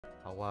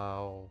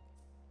Hello.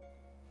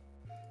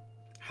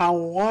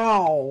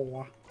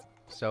 Hello.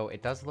 So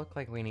it does look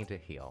like we need to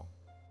heal.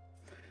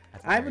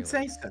 At the I very would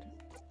say least. so.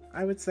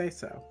 I would say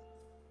so.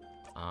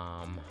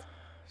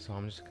 So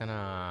I'm just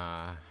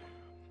gonna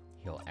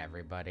heal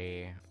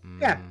everybody.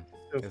 Yeah.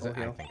 Do a Is full it?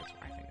 heal. I think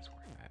it's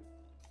worth it.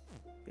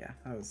 Yeah,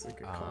 that was a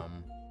good call.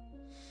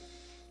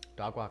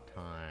 Dog walk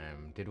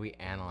time. Did we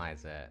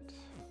analyze it?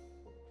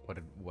 What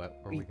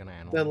were we gonna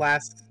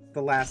analyze?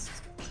 The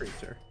last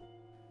creature.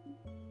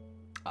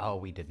 Oh,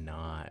 we did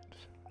not.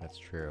 That's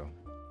true.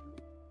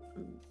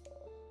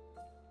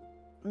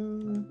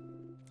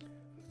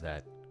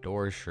 That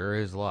door sure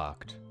is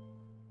locked.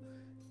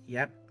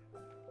 Yep.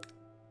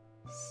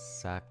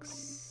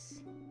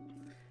 Sucks.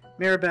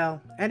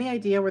 Mirabelle, any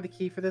idea where the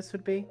key for this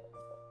would be?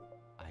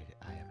 I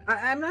haven't.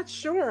 I'm not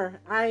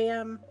sure.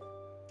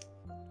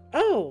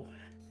 Oh.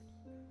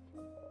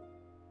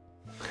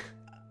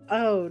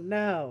 Oh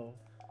no.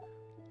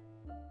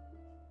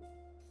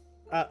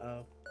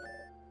 Uh-oh.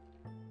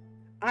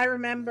 I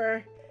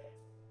remember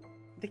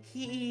the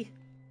key.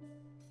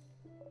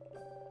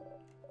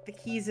 The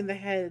key's in the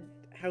head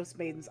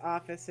housemaiden's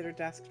office in her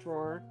desk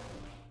drawer.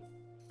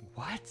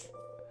 What?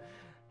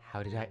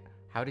 How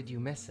did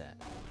you miss it?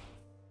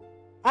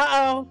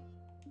 Uh-oh.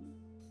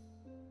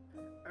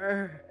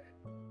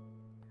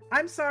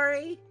 I'm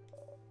sorry.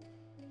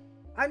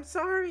 I'm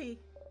sorry.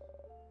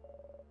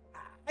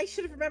 I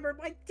should have remembered.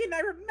 Why didn't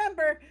I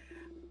remember?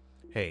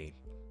 Hey,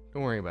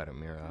 don't worry about it,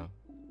 Mira.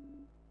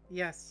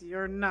 Yes,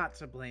 you're not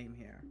to blame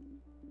here.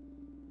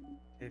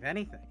 If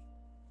anything,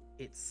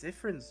 it's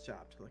Sifrin's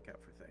job to look out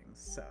for things,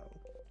 so...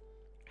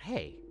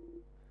 Hey,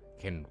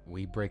 can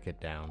we break it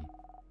down?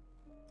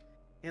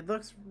 It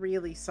looks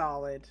really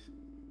solid.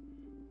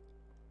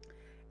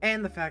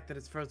 And the fact that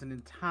it's frozen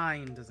in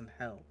time doesn't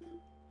help.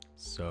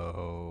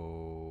 So...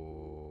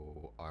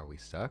 are we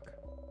stuck?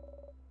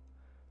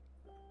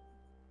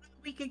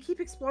 We could keep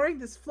exploring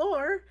this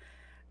floor,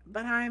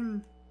 but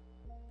I'm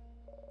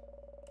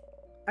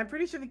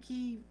pretty sure the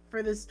key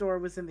for this door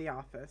was in the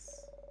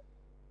office.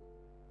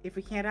 If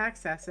we can't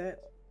access it,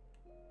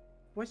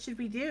 what should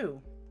we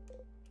do?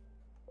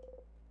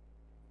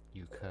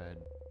 You could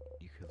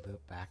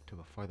loop back to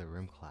before the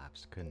room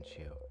collapsed, couldn't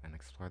you? And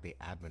explore the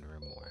admin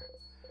room more.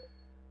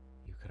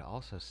 You could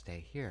also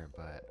stay here,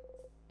 but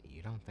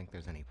you don't think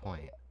there's any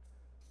point.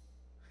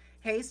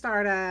 Hey,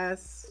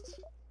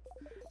 Stardust.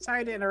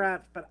 Sorry to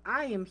interrupt, but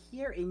I am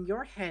here in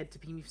your head to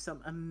give you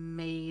some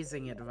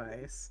amazing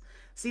advice.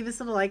 See this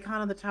little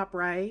icon on the top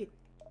right?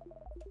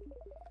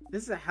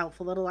 This is a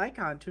helpful little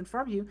icon to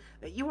inform you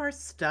that you are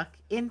stuck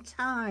in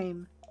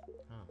time.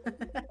 Oh.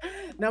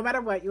 No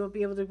matter what, you won't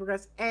be able to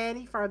progress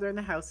any farther in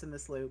the house in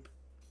this loop.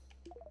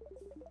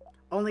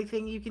 Only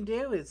thing you can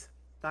do is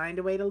find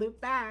a way to loop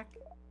back.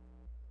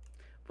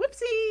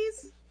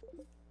 Whoopsies!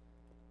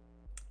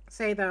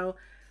 Say though,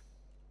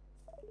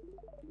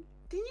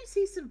 didn't you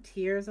see some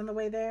tears on the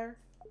way there?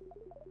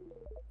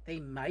 They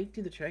might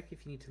do the trick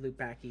if you need to loop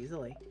back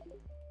easily.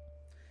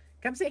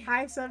 Come say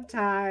hi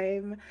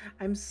sometime.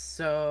 I'm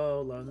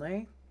so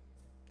lonely.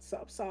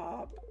 Sob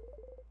sob.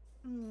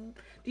 Do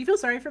you feel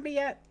sorry for me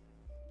yet?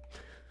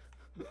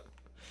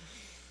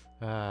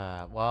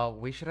 Well,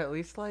 we should at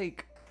least,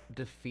 like,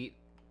 defeat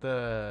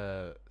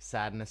the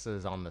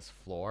sadnesses on this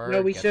floor.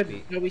 No, we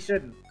shouldn't. No, we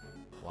shouldn't.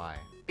 Why?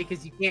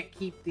 Because you can't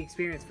keep the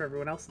experience for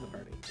everyone else in the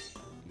party.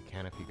 You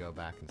can if you go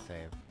back and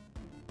save.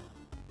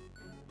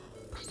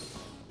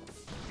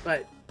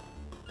 But...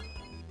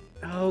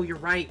 oh, you're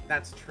right.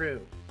 That's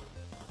true.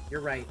 You're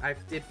right. I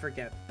did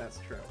forget that's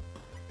true.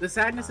 The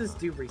sadnesses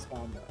do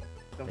respawn, though.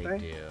 Don't they?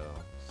 They do.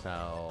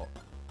 So,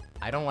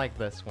 I don't like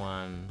this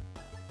one.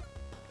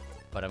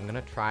 But I'm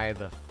gonna try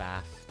the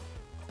fast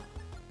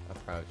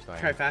approach. So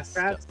Try fast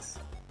strats?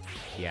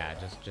 Yeah,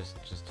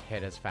 just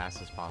hit as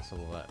fast as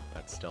possible,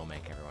 but still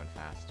make everyone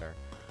faster.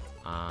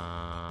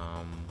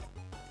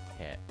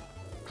 Hit.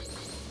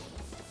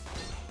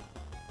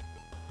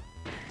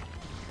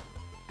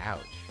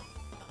 Ouch.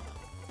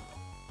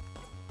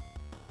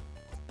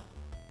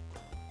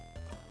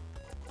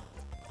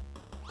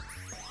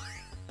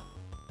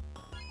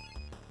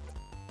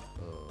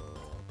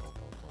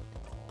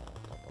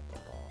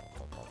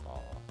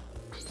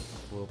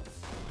 Whoop.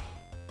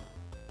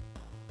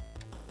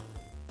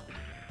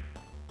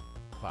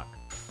 Fuck.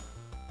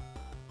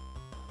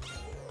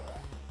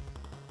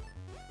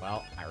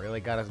 Well, I really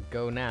gotta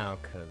go now,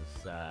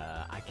 because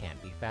I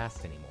can't be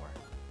fast anymore.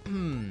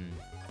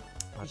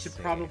 You should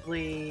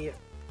probably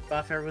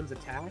buff everyone's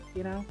attack,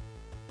 you know?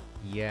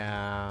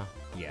 Yeah,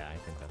 I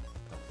think that's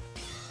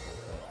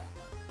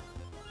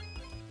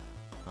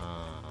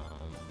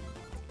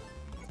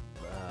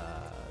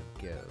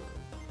go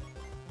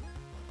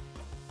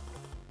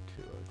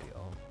to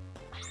Odile.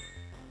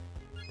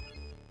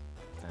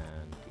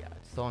 And yeah,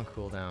 it's still on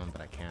cooldown,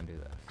 but I can do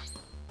this.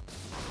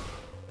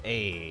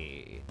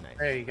 Hey, nice.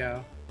 There you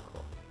go.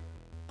 Cool.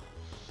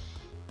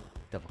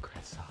 Devil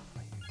cries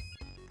softly.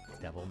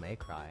 Devil may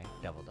cry.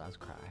 Devil does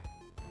cry.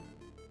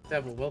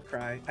 Devil will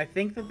cry. I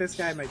think that this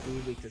guy might be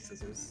weak to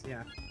scissors.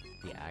 Yeah.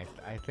 Yeah,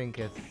 I think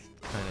it's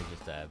kind of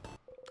just a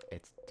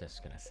it's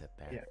just gonna sit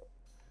there. Yeah.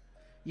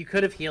 You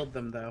could have healed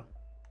them though.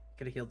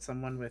 Could have healed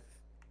someone with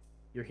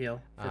your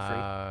heal for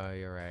free.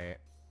 You're right.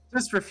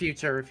 Just for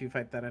future if you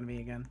fight that enemy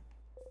again.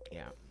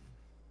 Yeah.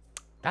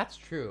 That's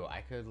true.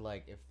 I could,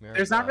 like, if Mirabelle...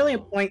 There's not really a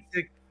point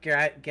to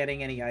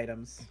getting any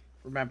items.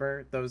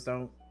 Remember, those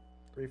don't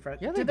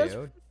refresh. Yeah, they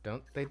do.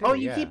 Don't they do? Oh,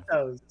 you yeah. keep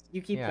those.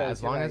 You keep those.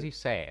 As long as you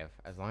save.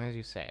 As long as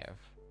you save.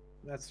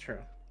 That's true.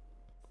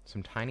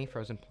 Some tiny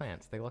frozen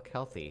plants. They look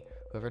healthy.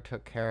 Whoever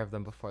took care of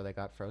them before they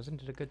got frozen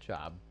did a good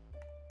job.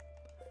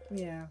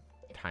 Yeah.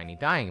 Tiny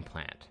dying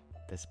plant.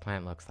 This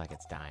plant looks like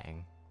it's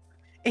dying.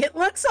 It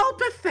looks all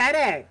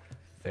pathetic.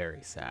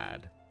 Very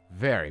sad.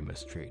 Very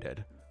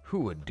mistreated. Who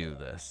would do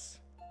this?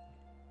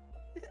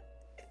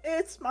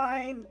 It's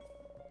mine.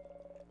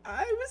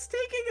 I was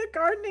taking a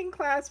gardening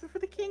class before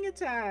the king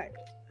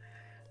attacked.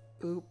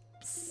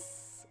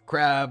 Oops.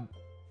 Crab.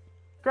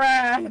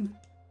 Crab.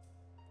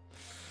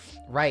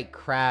 Right,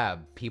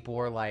 crab. People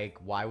were like,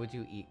 why would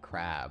you eat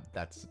crab?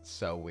 That's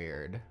so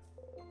weird.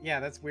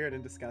 Yeah, that's weird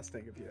and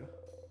disgusting of you.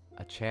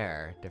 A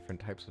chair. Different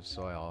types of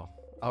soil.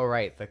 Oh,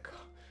 right. The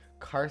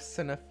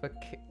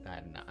carcinification.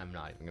 I'm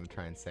not even going to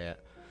try and say it.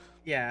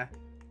 Yeah.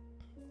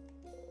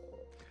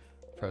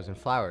 Frozen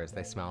flowers.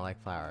 They smell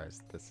like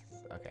flowers. This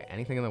is okay.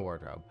 Anything in the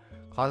wardrobe.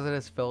 Closet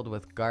is filled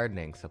with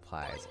gardening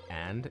supplies,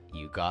 and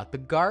you got the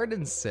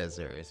garden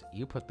scissors.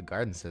 You put the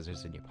garden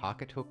scissors in your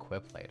pocket to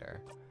equip later.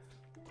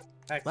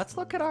 Excellent. Let's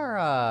look at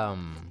our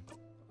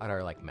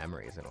like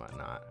memories and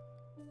whatnot.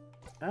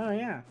 Oh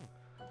yeah.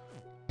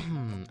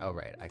 Oh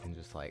right, I can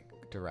just like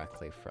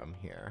directly from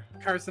here.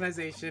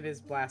 Carcinization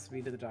is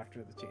blasphemy to the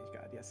Doctor of the Change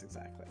God. Yes,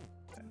 exactly.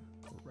 Okay.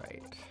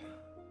 Right.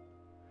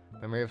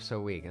 Memory of so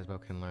weak. Isabel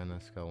can learn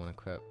this skill when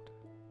equipped.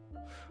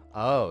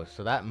 Oh,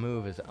 so that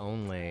move is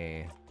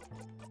only...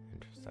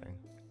 Interesting.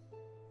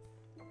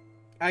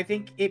 I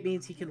think it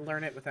means he can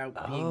learn it without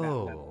being that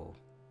Oh.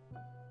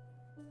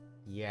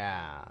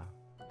 Yeah.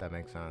 That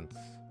makes sense.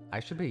 I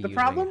should be using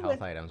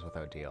health items with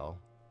Odile.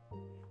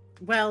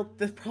 Well,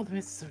 the problem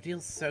is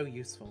Odil's so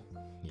useful.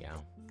 Yeah.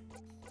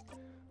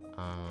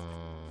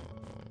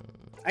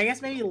 I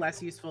guess maybe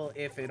less useful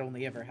if it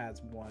only ever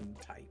has one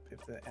type.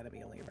 If the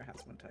enemy only ever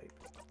has one type.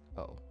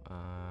 Oh,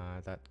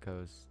 that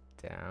goes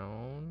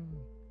down.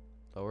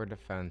 Lower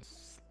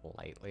defense,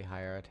 slightly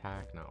higher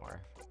attack, not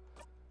worth.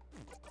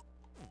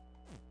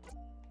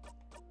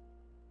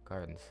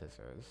 Garden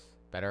scissors.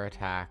 Better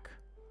attack,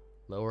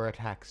 lower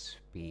attack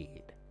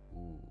speed.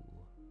 Ooh.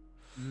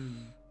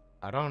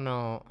 I don't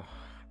know.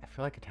 I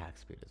feel like attack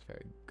speed is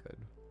very good.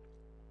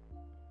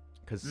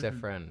 Because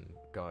Sifrin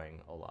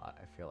going a lot,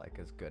 I feel like,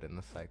 is good in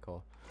the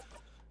cycle.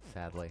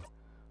 Sadly.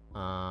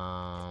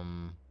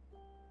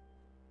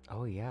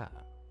 Oh, yeah.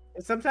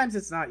 Sometimes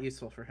it's not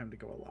useful for him to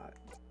go a lot.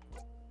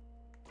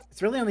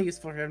 It's really only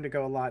useful for him to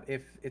go a lot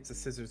if it's a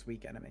scissors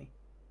weak enemy.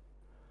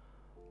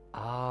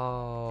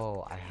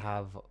 Oh, I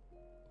have...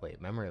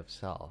 Wait, memory of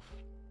self.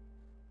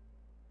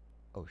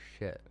 Oh,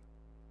 shit.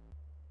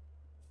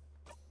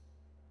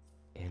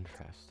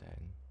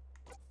 Interesting.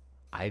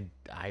 I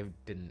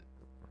didn't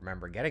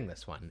remember getting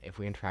this one. If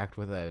we interact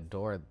with a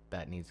door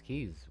that needs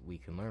keys, we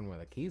can learn where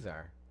the keys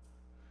are.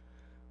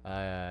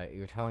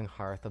 You were telling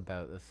Hearth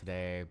about this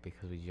today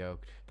because we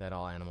joked that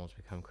all animals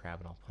become crab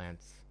and all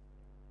plants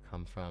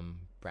come from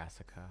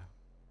brassica.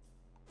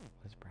 What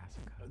is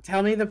brassica?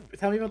 Tell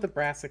me about the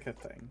brassica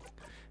thing.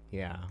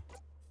 Yeah.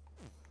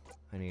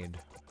 I need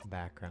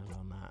background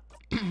on that.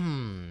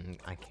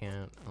 I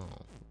can't.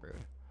 Oh, rude.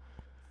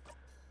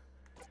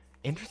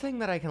 Interesting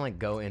that I can like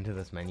go into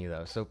this menu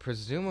though. So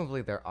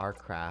presumably there are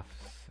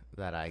crafts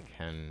that I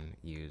can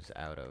use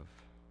out of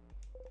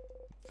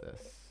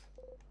this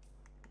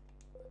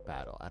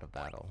out of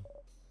battle.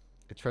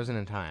 It's frozen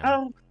in time.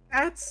 Oh,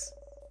 that's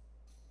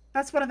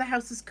one of the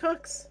house's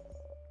cooks.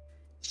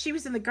 She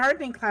was in the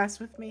gardening class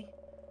with me.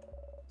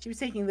 She was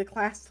taking the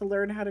class to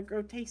learn how to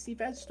grow tasty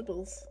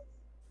vegetables.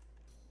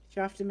 She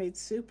often made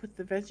soup with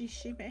the veggies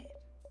she made.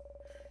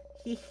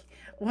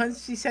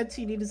 Once she said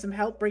she needed some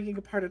help breaking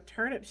apart a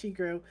turnip she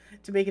grew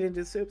to make it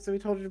into soup, so we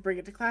told her to bring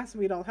it to class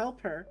and we'd all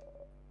help her.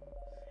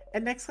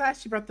 And next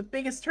class, she brought the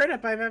biggest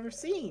turnip I've ever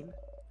seen.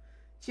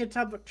 She had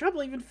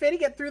trouble even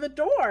fitting it through the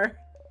door.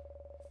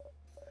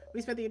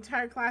 We spent the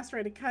entire class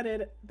trying to cut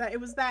it. It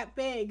was that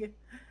big.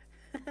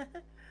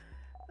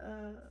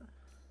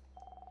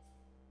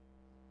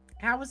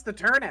 How was the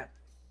turnip?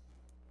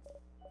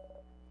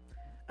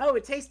 Oh,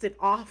 it tasted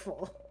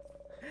awful.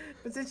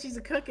 But since she's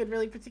a cook and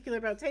really particular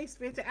about taste,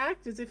 we had to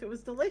act as if it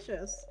was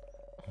delicious.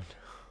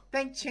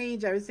 Thank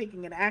change, I was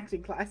taking an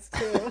acting class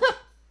too.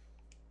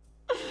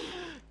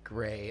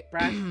 Great.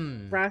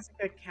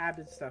 Brassica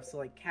cabbage stuff. So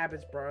like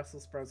cabbage,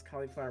 Brussels sprouts,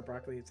 cauliflower,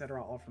 broccoli,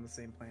 etc. all from the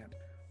same plant.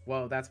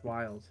 Whoa, that's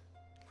wild.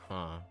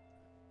 Huh.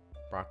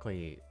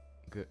 Broccoli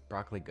good.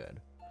 Broccoli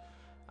good.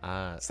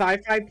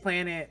 Sci-fi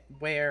planet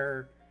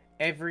where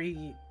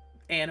every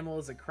animal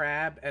is a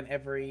crab and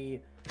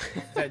every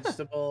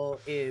vegetable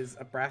is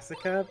a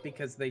brassica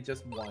because they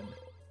just won.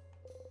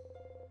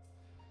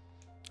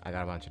 I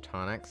got a bunch of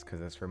tonics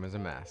because this room is a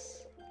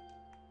mess.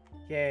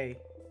 Yay.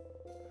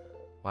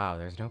 Wow,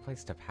 there's no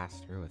place to pass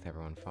through with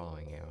everyone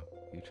following you.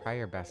 You try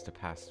your best to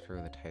pass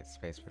through the tight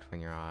space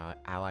between your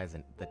allies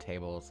and the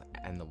tables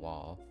and the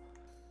wall.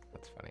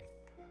 That's funny.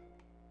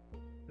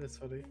 That's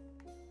funny.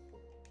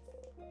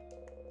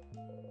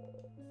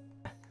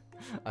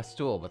 A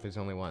stool, but there's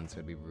only one, so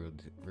it'd be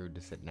rude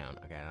to sit down.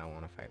 Okay, I don't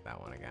want to fight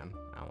that one again.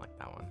 I don't like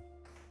that one.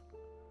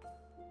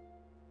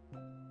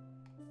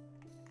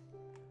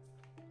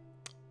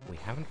 We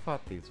haven't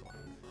fought these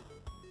ones.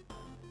 I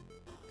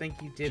think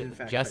you did, in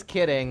fact. Just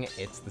kidding.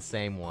 It's the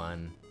same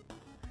one.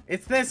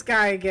 It's this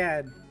guy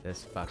again.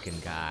 This fucking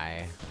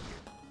guy.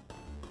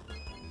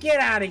 Get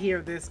out of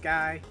here, this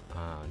guy.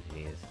 Oh,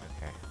 jeez.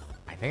 Okay.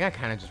 I think I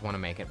kind of just want to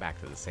make it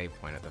back to the save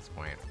point at this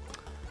point.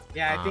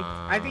 Yeah,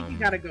 I think you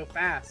gotta go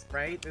fast,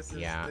 right? This is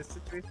yeah. this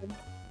situation.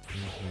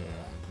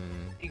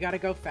 You gotta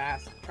go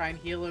fast. Try and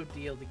heal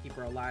Odile to keep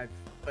her alive,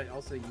 but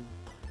also you.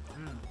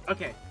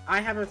 Okay, I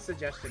have a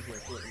suggestion here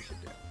for what you should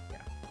do.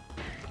 Yeah,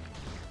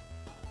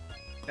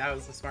 that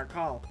was a smart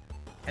call.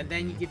 And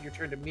then you give your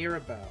turn to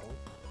Mirabelle,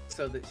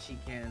 so that she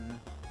can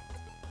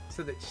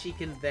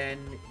then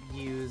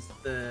use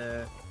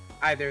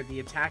either the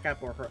attack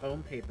up or her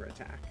own paper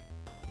attack.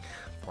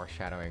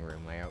 Foreshadowing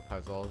room layout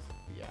puzzles.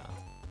 Yeah.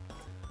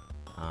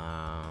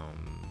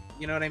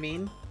 You know what I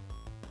mean?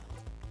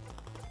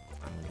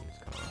 I'm gonna use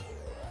Gone.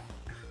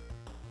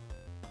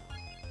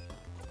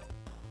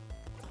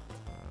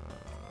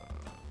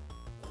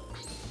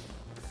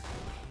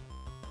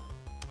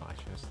 Oh, I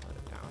should have slowed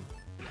it down.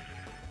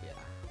 Yeah.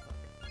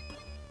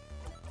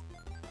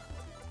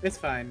 It's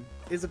fine.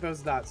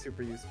 Isabeau's not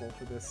super useful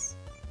for this,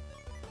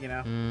 you know?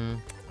 I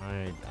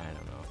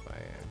don't know if I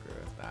agree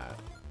with that.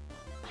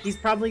 He's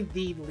probably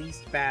the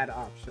least bad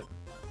option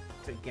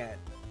to get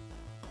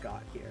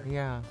got here.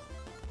 Yeah.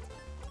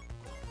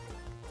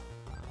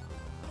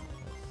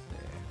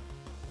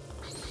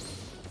 Let's see.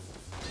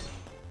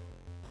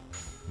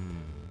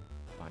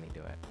 Bonnie,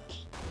 do it.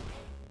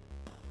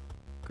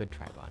 Good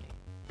try, Bonnie.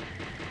 Okay.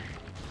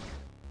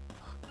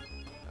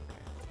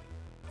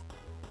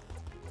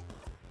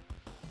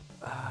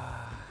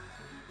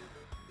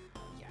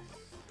 Yes.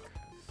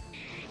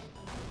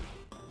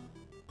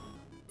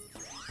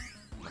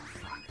 Fuck.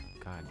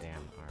 God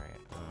damn. All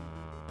right.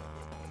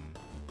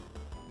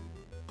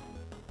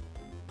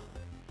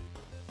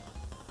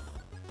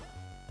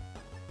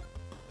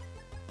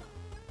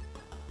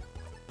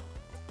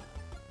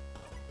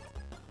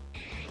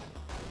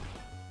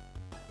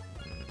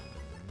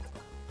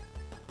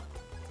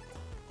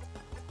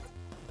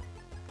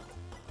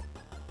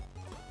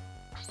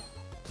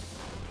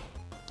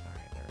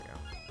 Alright, there we go.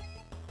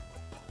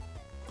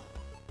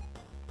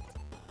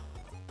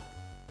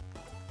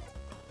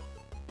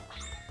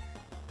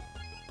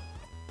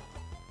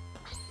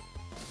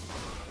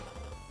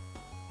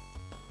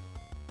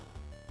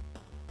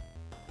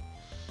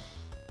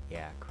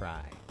 Yeah,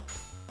 cry.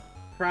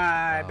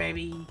 Cry, Oh.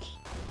 baby.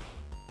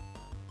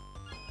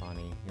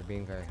 Bonnie, you're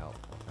being very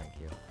helpful. Thank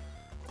you.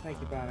 Thank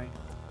you, Bonnie.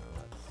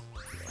 Let's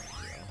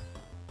heal.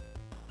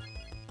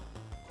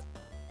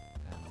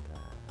 And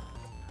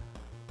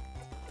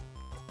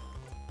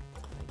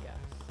I guess.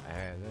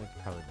 That'd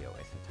probably be a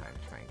waste of time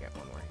to try and get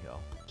one more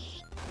heal.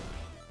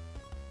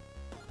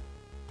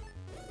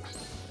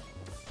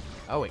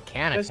 Oh, it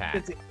can Just attack.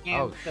 because it can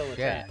Oh, still shit.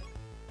 attack.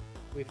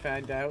 We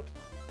found out.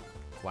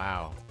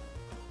 Wow.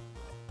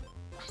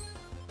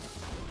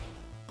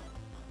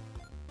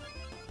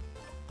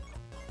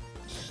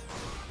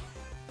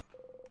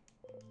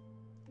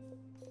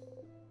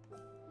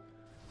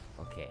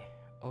 Okay.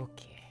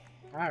 Okay.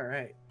 All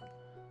right.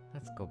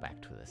 Let's go back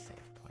to the save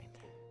point.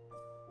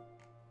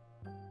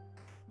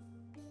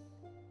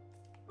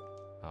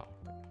 Oh.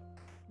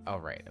 Oh,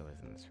 right. It was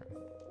in this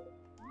room.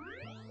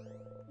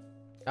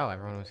 Oh,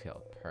 everyone was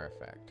healed.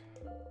 Perfect.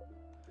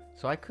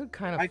 So I could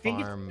kind of I think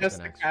farm it's just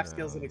the the next craft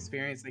skills and room.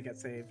 experience that get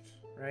saved,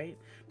 right?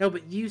 No,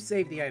 but you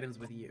save the items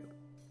with you,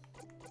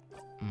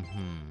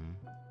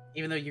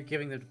 even though you're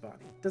giving them to Bonnie.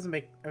 Doesn't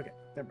make okay.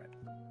 Never mind.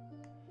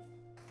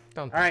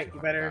 Don't All right, think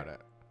you too hard better- about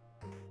it.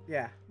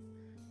 Yeah.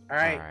 All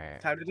right.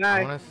 Alright. Time to I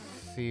die. want to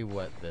see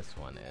what this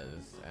one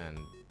is, and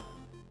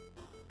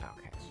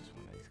okay, it's just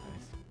one of these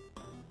guys.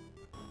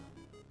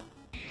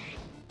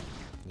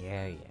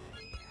 Yeah, yeah, yeah.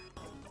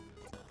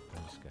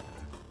 I'm just gonna.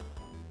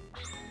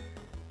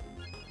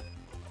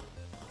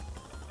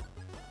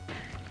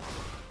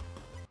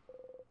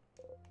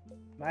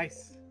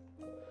 Nice.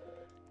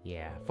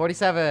 Yeah,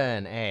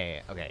 47.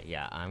 Hey, okay,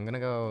 yeah. I'm gonna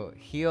go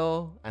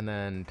heal and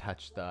then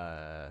touch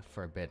the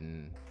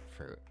forbidden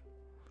fruit.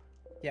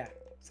 Yeah.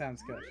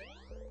 Sounds good.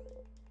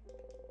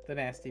 The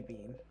nasty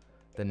bean.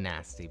 The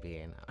nasty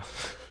bean.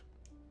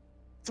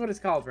 That's what it's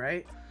called,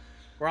 right?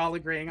 We're all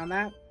agreeing on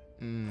that.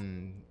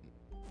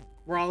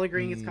 We're all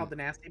agreeing it's called the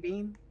nasty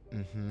bean.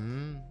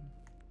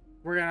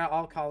 We're gonna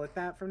all call it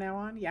that from now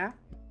on. Yeah.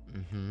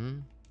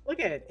 Look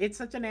at it. It's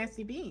such a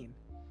nasty bean.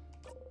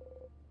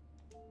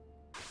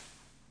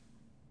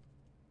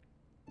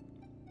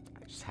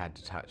 I just had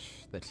to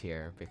touch the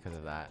tier because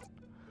of that.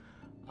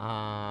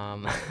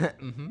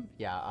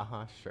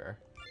 Yeah, sure.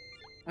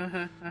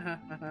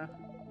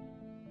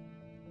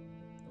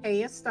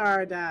 Hey,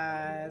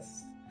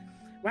 Stardust.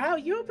 Wow,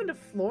 you opened a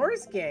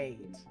floor's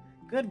gate.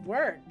 Good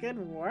work, good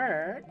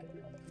work.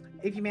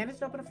 If you manage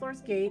to open a floor's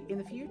gate in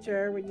the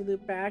future, when you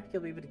loop back,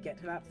 you'll be able to get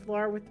to that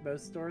floor with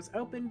most doors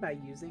open by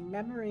using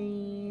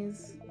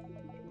memories.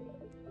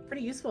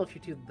 Pretty useful if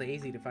you're too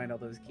lazy to find all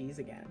those keys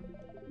again.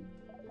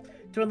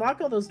 To unlock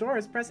all those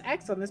doors, press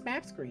X on this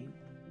map screen.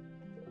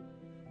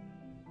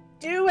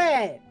 Do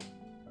it!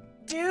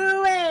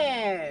 Do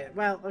it!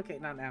 Well, okay,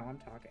 not now, I'm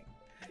talking.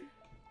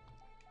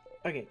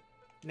 Okay,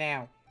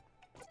 now.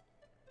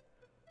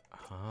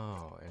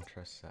 Oh,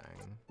 interesting.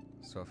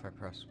 So if I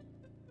press...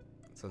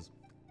 It says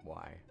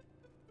Y.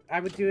 I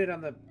would do it on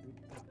the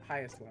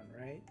highest one,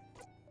 right?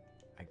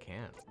 I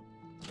can't.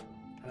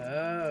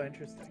 Oh,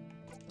 interesting.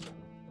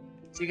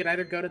 So you could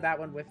either go to that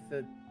one with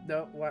the...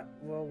 No, what?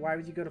 Well, why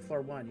would you go to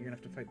floor 1? You're gonna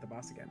have to fight the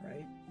boss again,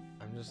 right?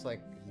 I'm just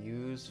like,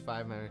 use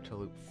 5 minutes to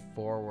loop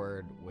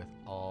forward with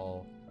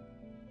all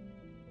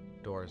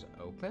doors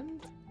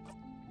opened?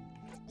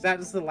 So that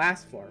was the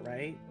last floor,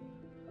 right?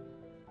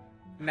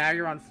 Now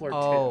you're on floor 2.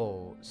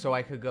 Oh, so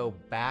I could go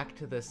back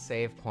to the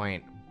save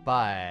point,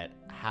 but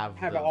have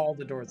all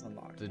the doors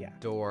unlocked. the Yeah.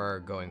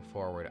 door going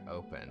forward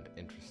opened.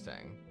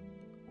 Interesting.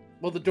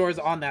 Well, the doors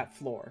on that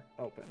floor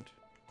opened.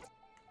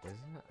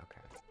 Isn't it?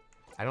 Okay.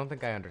 I don't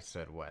think I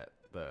understood what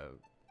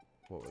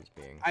was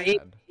being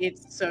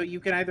It's said. so you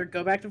can either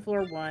go back to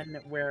floor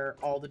 1 where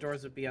all the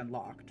doors would be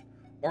unlocked,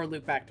 or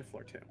loop back to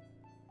floor 2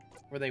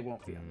 where they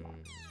won't be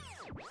unlocked.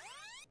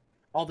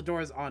 All the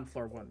doors on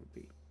floor 1 would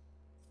be.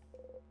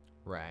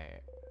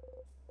 Right.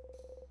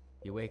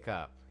 You wake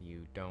up.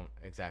 You don't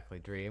exactly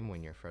dream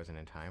when you're frozen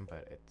in time,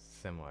 but it's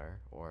similar,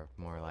 or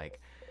more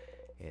like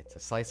it's a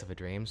slice of a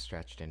dream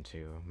stretched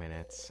into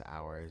minutes,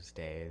 hours,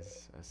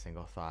 days, a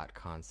single thought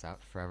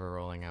concept forever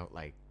rolling out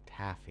like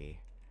taffy.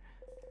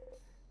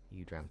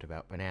 You dreamt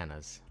about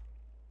bananas.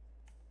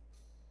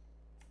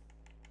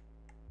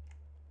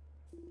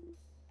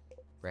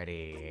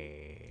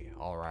 Ready.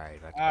 Alright,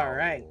 let's go.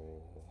 Alright.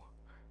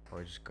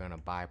 We're just gonna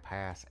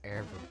bypass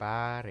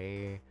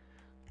everybody.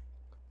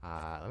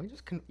 Let me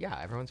just yeah,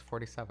 everyone's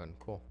 47.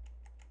 Cool.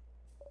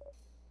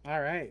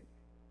 Alright.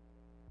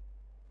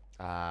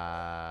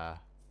 How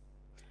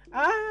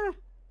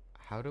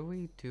do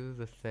we do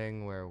the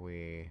thing where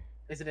we...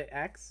 Is it an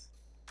X?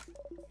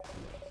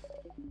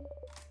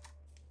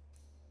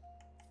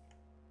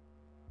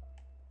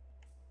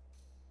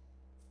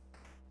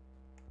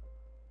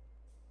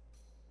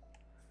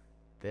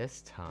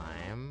 This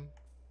time,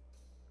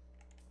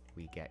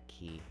 we get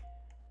key.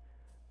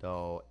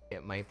 Though,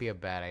 it might be a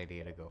bad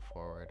idea to go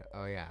forward.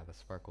 Oh yeah, the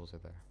sparkles are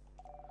there.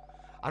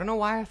 I don't know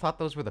why I thought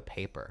those were the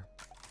paper.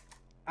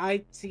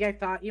 I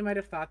thought you might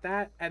have thought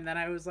that, and then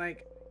I was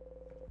like,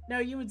 no,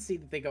 you would see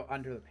that they go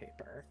under the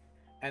paper.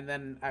 And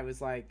then I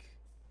was like,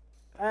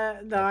 no,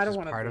 That's I don't just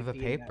want to part of the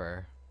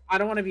paper. I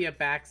don't want to be a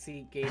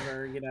backseat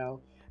gamer, you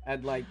know,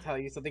 and like tell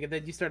you something, and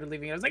then you started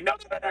leaving. And I was like, no,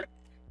 no, no,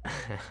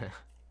 no.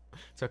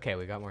 It's okay,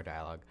 we got more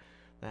dialogue.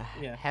 The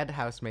Yeah. head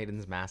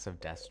housemaiden's massive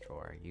desk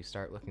drawer. You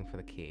start looking for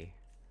the key.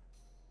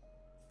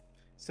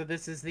 So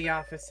this is the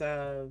office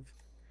of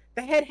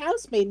the head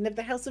housemaiden of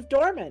the House of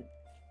Dormant.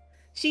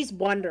 She's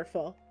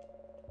wonderful.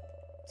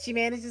 She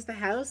manages the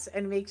house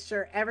and makes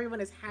sure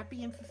everyone is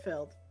happy and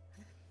fulfilled.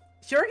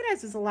 She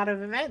organizes a lot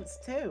of events,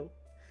 too.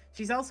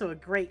 She's also a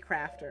great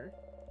crafter.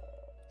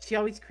 She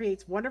always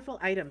creates wonderful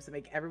items that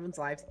make everyone's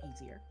lives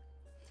easier.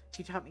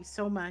 She taught me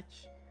so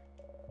much.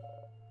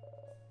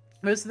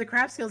 Most of the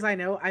craft skills I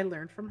know, I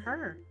learned from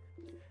her.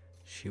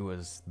 She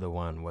was the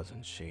one,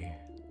 wasn't she?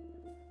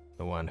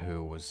 The one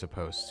who was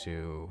supposed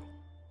to...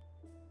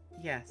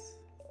 Yes.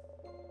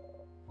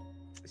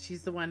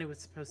 She's the one who was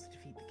supposed to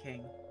defeat the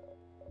king.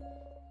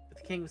 But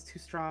the king was too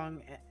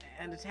strong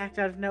and attacked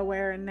out of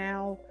nowhere, and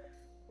now...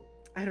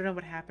 I don't know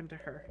what happened to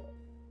her.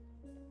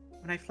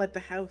 When I fled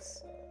the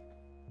house,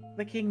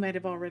 the king might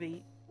have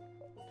already...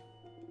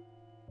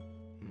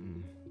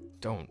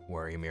 Don't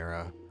worry,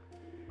 Mira.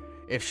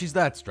 If she's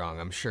that strong,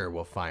 I'm sure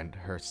we'll find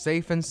her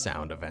safe and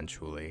sound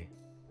eventually.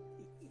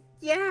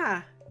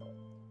 Yeah!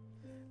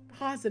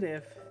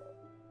 Positive.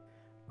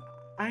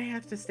 I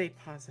have to stay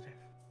positive.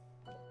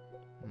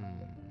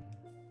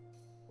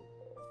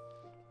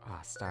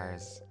 Ah,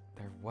 stars.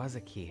 There was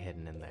a key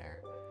hidden in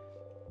there.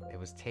 It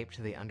was taped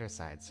to the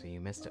underside, so you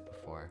missed it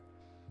before.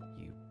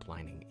 You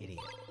blinding idiot.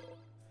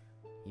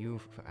 You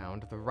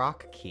found the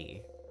rock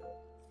key.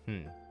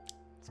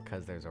 It's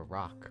because there's a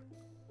rock.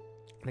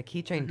 The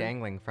keychain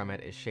dangling from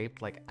it is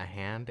shaped like a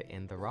hand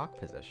in the rock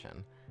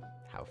position.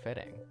 How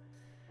fitting.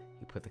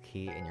 You put the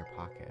key in your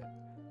pocket.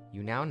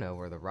 You now know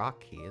where the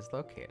rock key is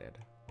located.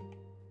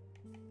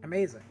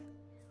 Amazing.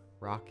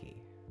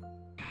 Rocky.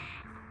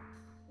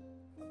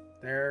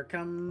 There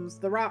comes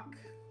the rock.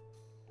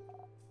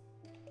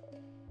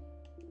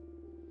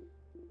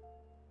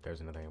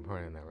 There's nothing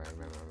important in there, right?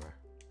 Remember.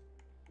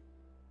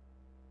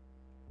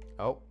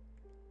 Oh.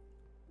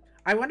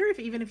 I wonder if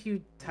even if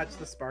you touch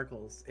the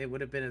sparkles, it would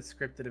have been a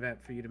scripted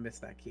event for you to miss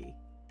that key.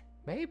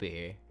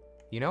 Maybe.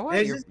 You know what?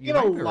 There's You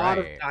just might a be lot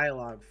right. of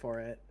dialogue for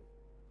it.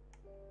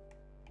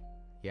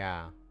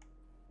 Yeah.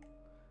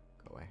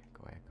 Go away.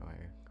 Go away. Go away.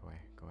 Go away.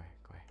 Go away.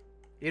 Go away.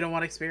 You don't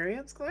want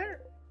experience,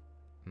 Claire?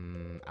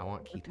 I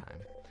want key time.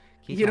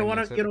 Key You time don't want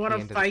means to. You don't put the want key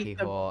to into the fight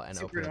keyhole the and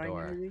super open the annoying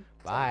door. enemy?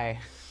 Bye.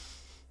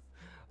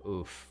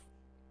 Oof.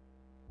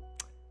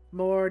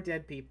 More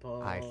dead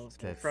people.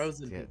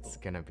 Frozen people. It's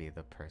gonna be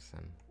the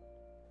person.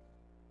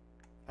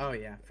 Oh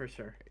yeah, for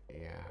sure.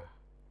 Yeah.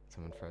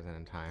 Someone frozen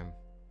in time.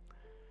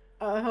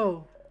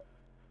 Oh.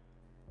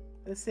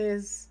 This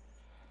is.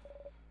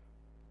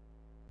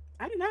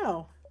 I don't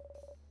know.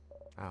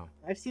 Oh.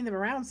 I've seen them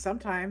around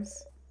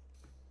sometimes.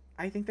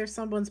 I think they're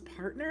someone's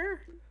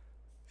partner.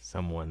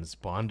 Someone's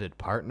bonded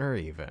partner,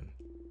 even.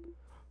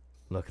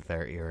 Look at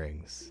their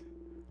earrings.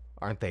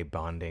 Aren't they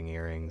bonding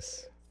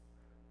earrings?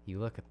 You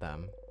look at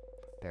them.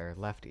 Their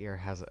left ear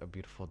has a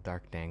beautiful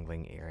dark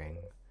dangling earring,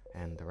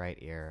 and the right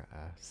ear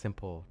a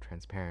simple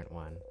transparent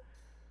one.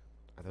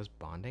 Are those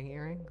bonding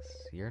earrings?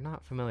 You're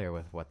not familiar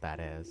with what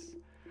that is.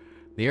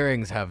 The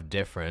earrings have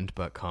different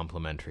but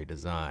complementary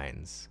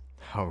designs.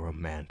 How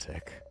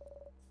romantic.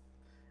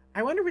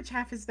 I wonder which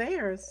half is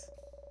theirs.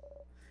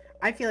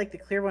 I feel like the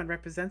clear one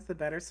represents the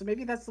better, so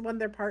maybe that's the one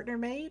their partner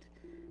made?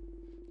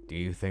 Do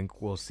you think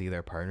we'll see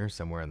their partner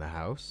somewhere in the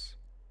house?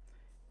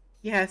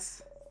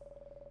 Yes.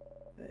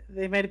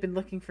 They might have been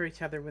looking for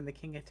each other when the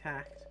king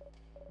attacked.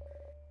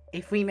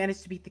 If we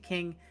manage to beat the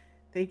king,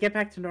 they'd get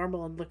back to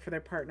normal and look for their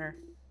partner.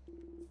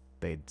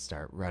 They'd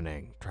start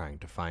running, trying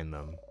to find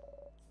them.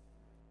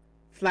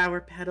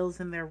 Flower petals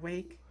in their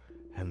wake.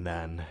 And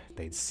then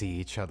they'd see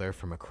each other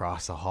from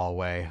across a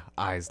hallway,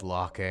 eyes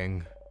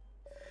locking.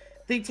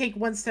 They'd take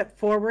one step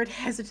forward,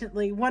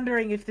 hesitantly,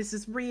 wondering if this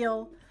is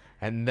real.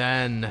 And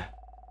then...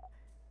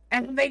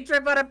 And they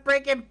trip on a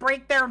brick and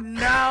break their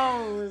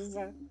nose!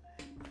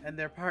 And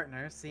their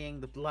partner, seeing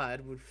the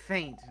blood, would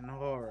faint in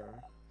horror.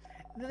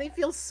 They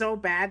feel so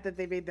bad that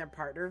they made their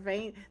partner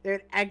faint, they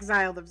would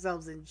exile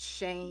themselves in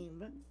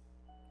shame.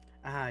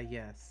 Ah,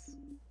 yes.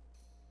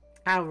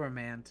 How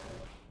romantic.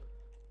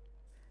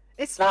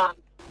 It's not!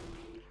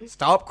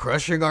 Stop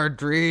crushing our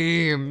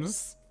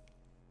dreams!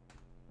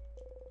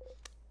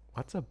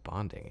 What's a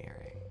bonding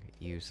earring?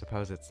 You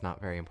suppose it's not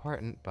very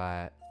important,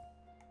 but...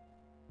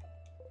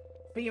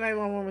 But you might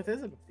want one with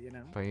Isabel, you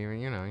know? But you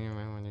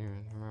might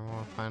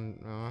want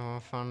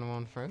to find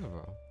one for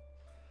Isabel.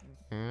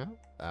 Yeah?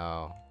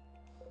 Oh.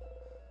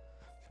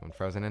 Someone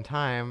frozen in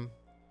time.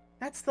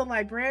 That's the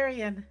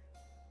librarian.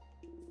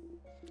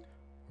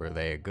 Were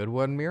they a good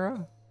one,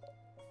 Mira?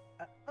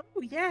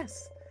 Oh,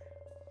 yes.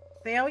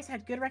 They always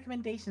had good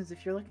recommendations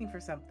if you're looking for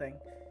something.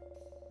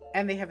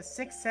 And they have a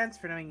sixth sense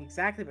for knowing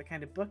exactly what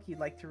kind of book you'd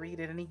like to read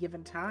at any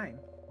given time.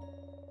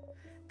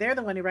 They're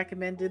the one who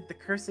recommended The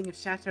Cursing of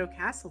Chateau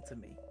Castle to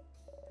me.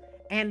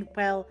 And,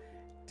 well,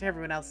 to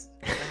everyone else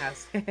in the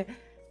house.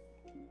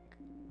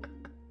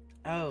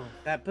 Oh,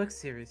 that book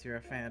series you're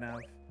a fan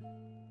of.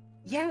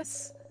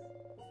 Yes!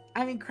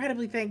 I'm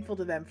incredibly thankful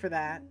to them for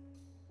that.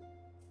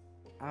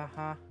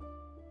 Uh-huh.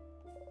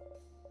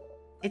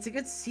 It's a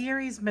good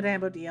series,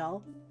 Madame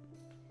Odile.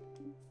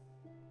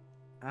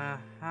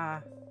 Uh-huh.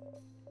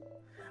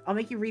 I'll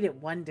make you read it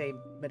one day,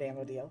 Madame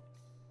Odile.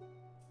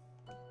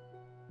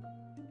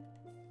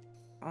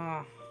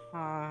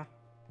 Uh-huh.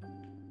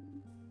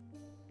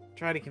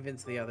 Try to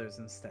convince the others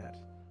instead.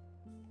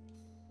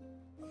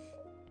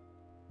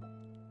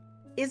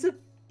 Is it...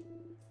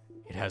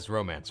 It has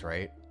romance,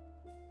 right?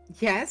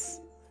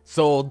 Yes?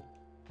 Sold.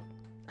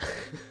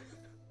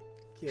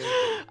 Cute.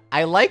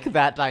 I like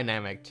that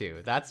dynamic,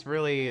 too. That's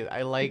really...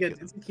 I like...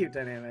 It's a cute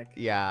dynamic.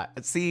 Yeah.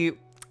 See,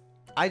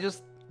 I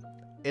just...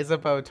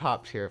 Isabeau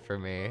top tier for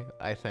me,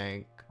 I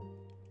think.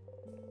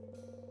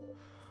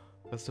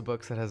 List of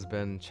books that has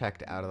been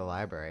checked out of the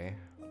library.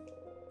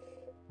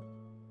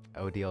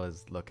 Odile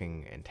is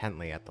looking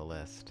intently at the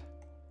list.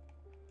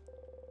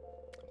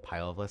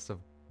 Pile of lists of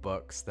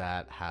books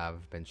that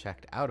have been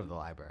checked out of the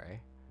library.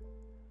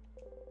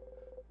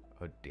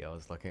 Odile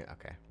is looking...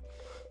 Okay.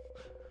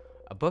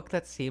 A book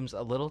that seems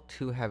a little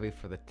too heavy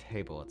for the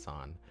table it's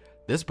on.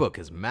 This book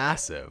is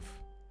massive.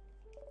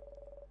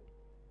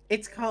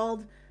 It's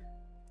called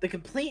The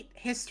Complete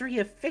History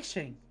of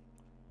Fishing.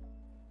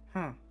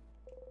 Huh.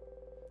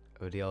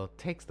 Odile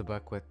takes the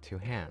book with two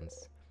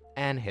hands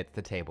and hits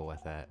the table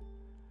with it.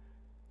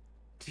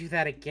 Do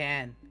that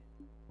again.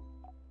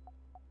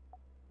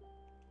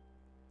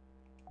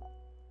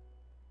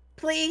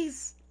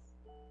 Please.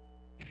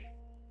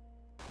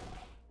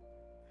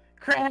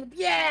 Crab,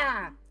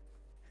 yeah!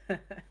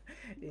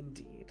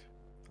 Indeed.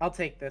 I'll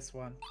take this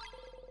one.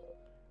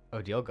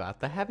 Odile got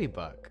the heavy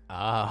book.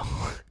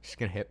 Oh, she's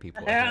gonna hit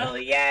people with Hell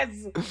it. yes!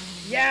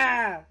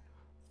 Yeah!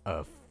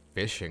 A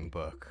fishing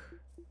book.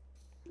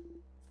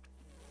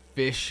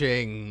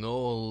 Fishing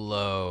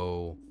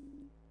Olo.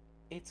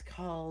 It's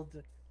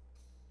called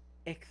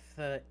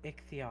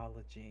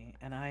ichthyology,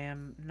 and I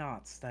am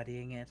not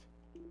studying it.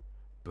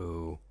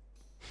 Boo.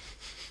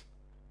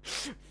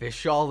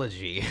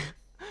 Fishology.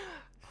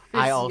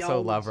 I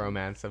also love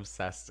romance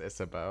obsessed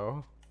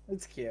Isabeau.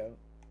 It's cute.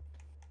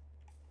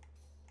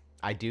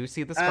 I do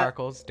see the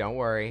sparkles. Don't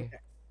worry.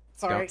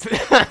 Sorry.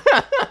 Don't...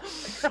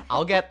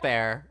 I'll get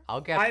there.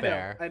 I'll get I know,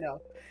 there. I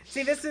know.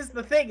 See, this is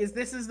the thing, is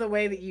this is the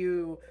way that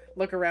you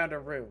look around a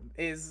room,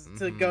 is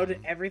to go to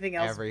Mm-hmm. everything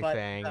else but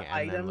Everything, the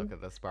and then look item,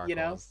 at the you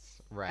know?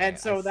 sparkles. And Right.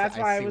 so that's I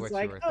why I see was what you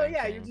like, were oh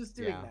yeah, you're thinking. just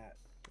doing Yeah. that.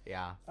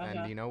 Yeah. And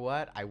Uh-huh. you know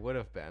what? I would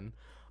have been.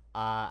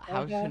 How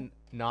Uh-huh. to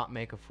not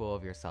make a fool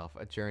of yourself.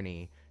 A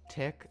journey.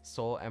 Tick,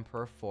 Soul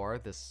Emperor 4,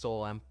 the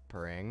Soul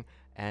Emperor,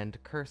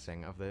 and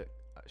Cursing of the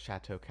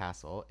Chateau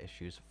Castle,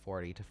 issues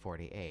 40 to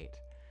 48.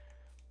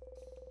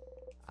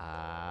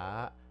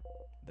 Uh,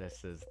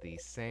 this is the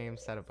same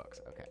set of books.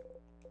 Okay.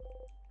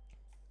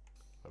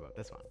 What about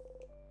this one?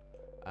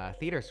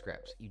 Theater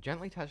scripts. You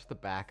gently touch the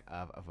back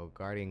of a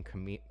Vogardian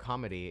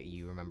comedy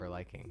you remember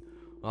liking.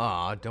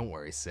 Aw, don't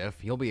worry,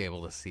 Sif. You'll be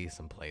able to see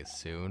some plays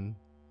soon.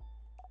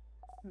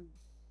 Hmm.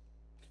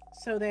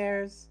 So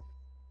there's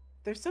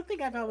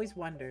something I've always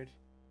wondered.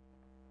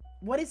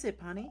 What is it,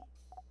 Punny?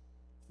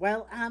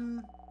 Well,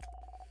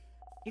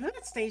 you know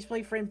that stage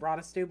play friend brought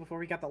us to before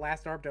we got the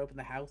last orb to open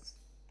the house?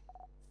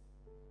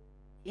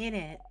 In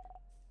it,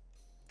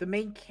 the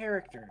main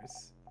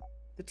characters,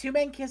 the two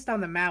men kissed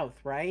on the mouth,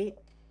 right?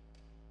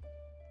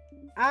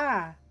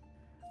 Ah.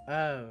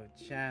 Oh,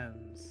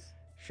 gems.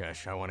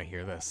 Shush, I want to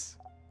hear this.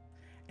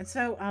 And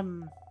so,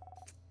 when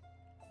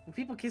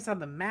people kiss on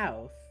the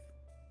mouth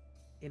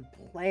in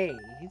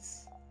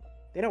plays,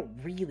 they don't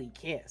really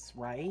kiss,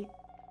 right?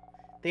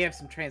 They have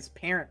some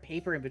transparent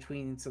paper in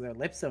between so their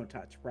lips don't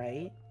touch,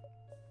 right?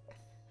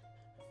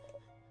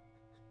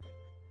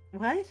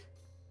 What?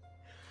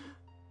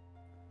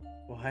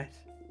 What?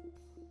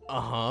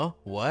 Uh-huh.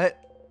 What?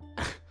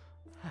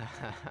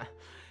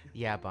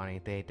 Yeah, Bonnie,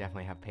 they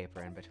definitely have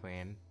paper in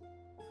between.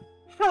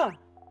 Huh.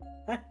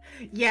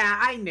 Yeah,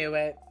 I knew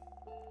it.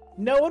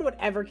 No one would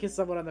ever kiss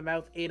someone on the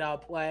mouth in a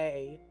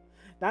play.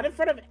 Not in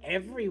front of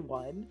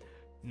everyone.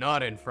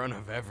 Not in front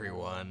of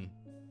everyone.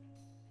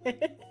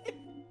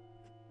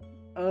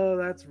 Oh,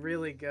 that's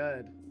really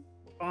good.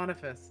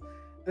 Boniface,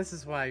 this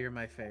is why you're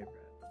my favorite.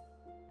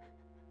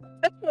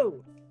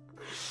 Oh!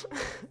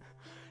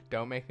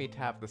 Don't make me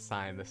tap the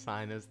sign. The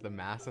sign is the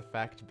Mass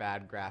Effect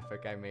bad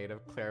graphic I made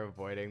of Claire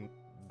avoiding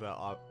the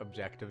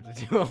objective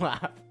to do a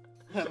lap.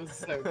 That was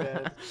so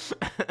good.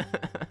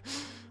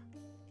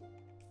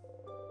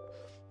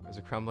 There's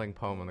a crumbling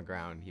poem on the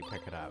ground. You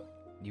pick it up.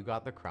 You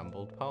got the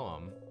crumbled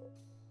poem.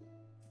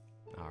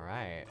 All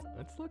right.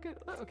 Let's look at.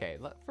 Okay.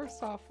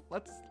 First off,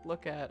 let's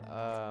look at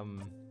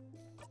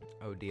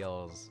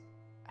Odil's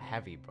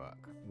heavy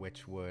book,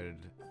 which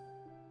would.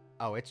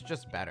 Oh, it's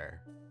just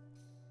better.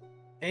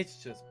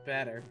 It's just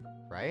better.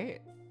 Right?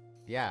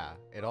 Yeah.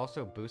 It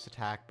also boosts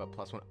attack, but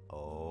 +1.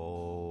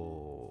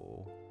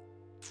 Oh.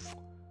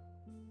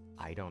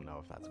 I don't know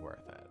if that's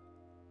worth it.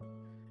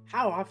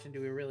 How often do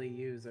we really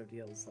use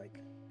Odil's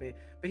but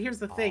here's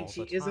the thing, All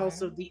she the is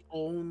also time? the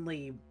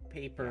only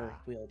paper Yeah.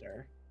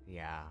 wielder.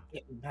 Yeah.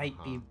 It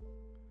might be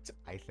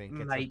I think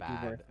it's might a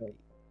bad. be worth it.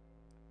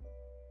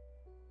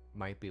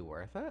 Might be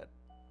worth it,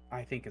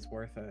 I think it's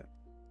worth it.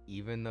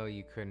 even though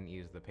you couldn't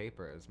use the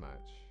paper as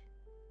much.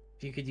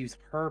 If you could use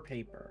her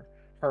paper,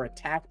 her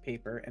attack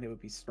paper, and it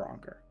would be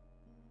stronger.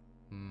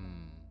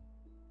 Hmm.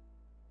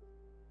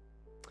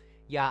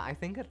 Yeah, I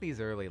think at these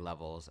early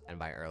levels, and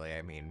by early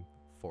I mean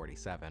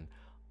 47,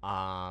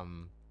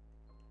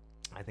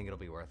 I think it'll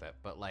be worth it.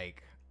 But I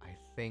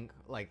think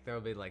there'll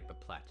be the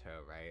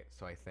plateau, right?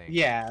 So I think.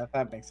 Yeah,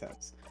 that makes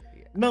sense.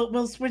 Yeah.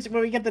 We'll switch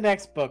when we get the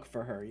next book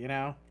for her, you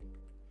know?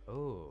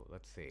 Oh,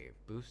 let's see.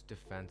 Boost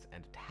defense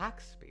and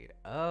attack speed.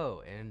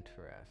 Oh,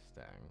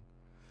 interesting.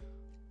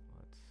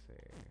 Let's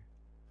see.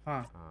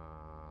 Huh.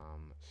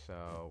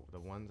 So the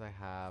ones I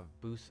have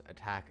boost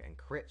attack and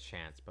crit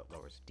chance, but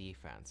lowers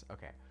defense.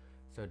 Okay,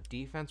 so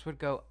defense would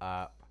go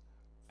up,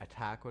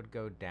 attack would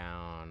go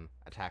down,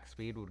 attack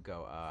speed would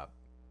go up,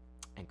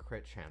 and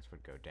crit chance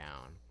would go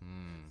down.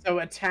 So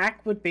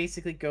attack would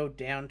basically go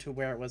down to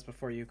where it was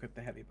before you equipped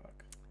the heavy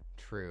book.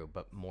 True,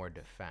 but more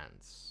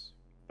defense.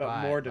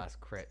 But more less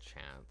crit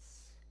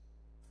chance.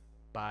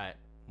 But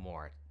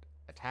more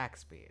attack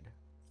speed.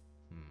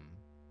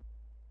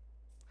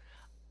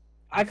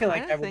 I feel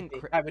like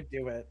kinda I would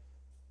do it.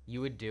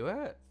 You would do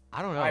it?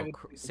 I don't know. I would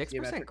 6%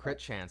 geometric crit roll.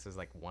 chance is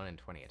 1 in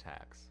 20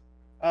 attacks.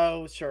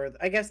 Oh, sure.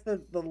 I guess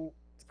the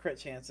crit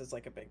chance is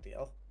a big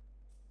deal.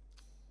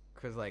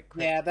 Because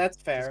Yeah, that's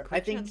does fair.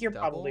 crit I think chance you're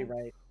probably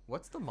double? right.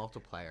 What's the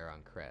multiplier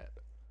on crit?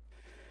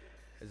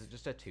 Is it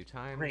just a 2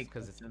 times? Great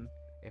Because question.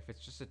 if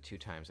it's just a 2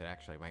 times, it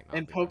actually might not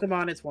In be worth it.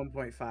 Pokemon, it's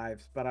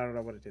 1.5, but I don't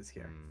know what it is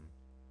here.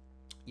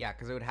 Yeah,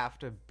 because it would have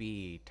to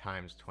be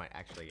times 20.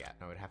 Actually, yeah,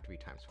 no, it would have to be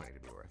times 20 to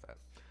be worth it.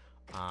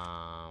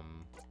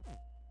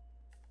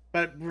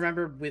 But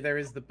remember, there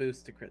is the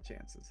boost to crit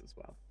chances as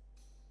well.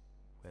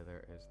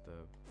 Whether is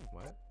the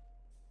what?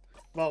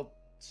 Well,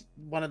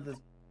 one of the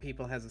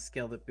people has a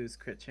skill that boosts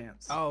crit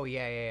chance. Oh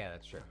yeah,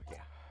 that's true.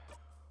 Yeah,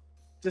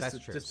 that's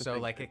true.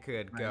 So it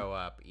could go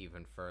up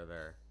even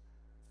further.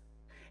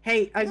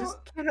 Hey, I just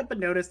can't help but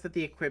notice that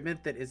the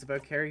equipment that Isabeau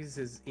carries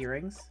is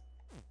earrings.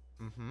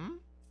 Mm-hmm.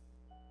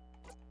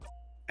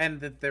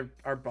 And that there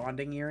are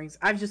bonding earrings.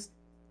 I've just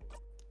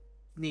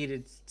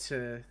needed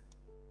to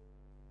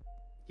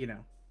you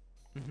know,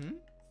 Mm-hmm.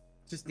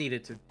 just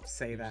needed to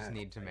say You that. just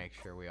need to make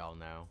sure we all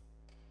know.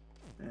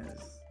 I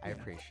You know,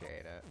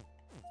 appreciate it.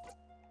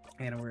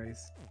 no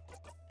worries.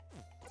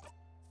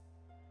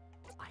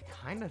 I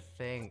kind of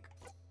think,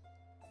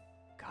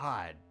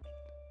 God,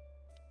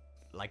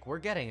 like we're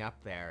getting up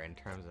there in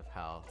terms of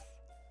health.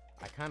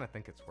 I kind of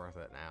think it's worth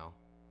it now.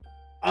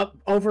 Up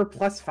over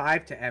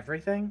 +5 to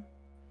everything.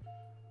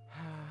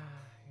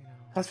 You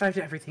know. +5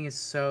 to everything is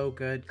so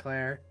good,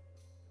 Claire.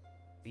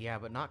 Yeah,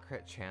 but not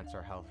crit chance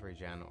or health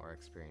regen or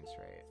experience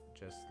rate.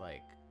 Just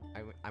like,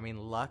 I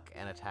mean, luck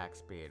and attack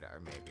speed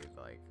are maybe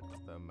like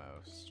the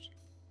most.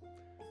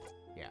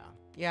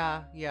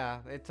 Yeah.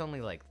 It's only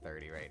like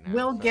 30 right now.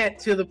 We'll so get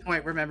to the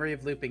point where Memory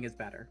of Looping is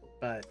better,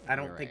 but I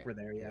don't you're think right, we're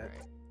there you're yet.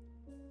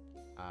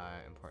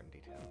 right. Important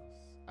details.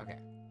 Okay.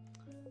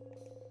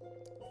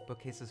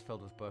 Bookcases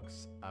filled with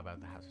books about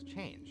the House of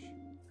Change.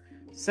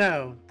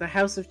 So, the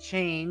House of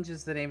Change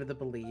is the name of the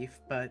belief,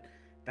 but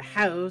the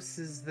house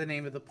is the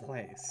name of the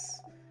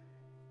place.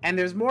 And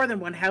there's more than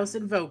one house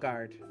in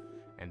Vogard.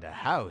 And a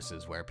house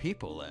is where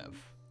people live.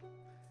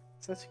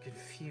 Such a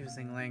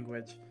confusing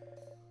language.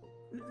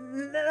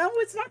 No,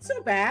 it's not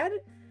so bad.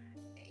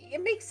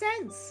 It makes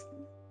sense.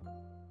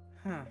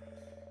 Huh.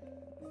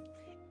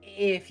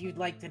 If you'd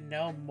like to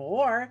know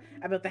more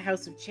about the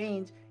House of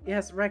Change,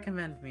 yes,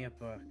 recommend me a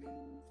book.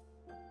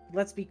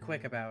 Let's be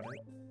quick about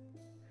it.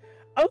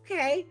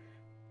 Okay,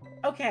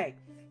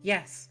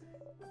 yes.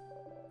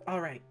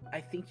 Alright,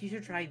 I think you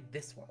should try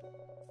this one.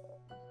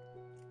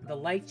 The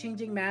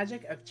Life-Changing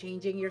Magic of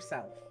Changing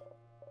Yourself.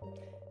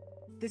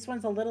 This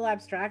one's a little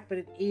abstract, but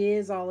it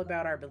is all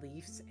about our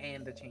beliefs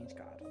and the Change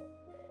God.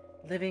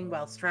 Living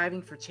while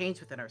striving for change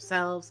within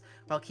ourselves,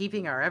 while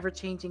keeping our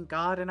ever-changing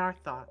God in our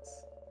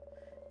thoughts.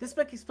 This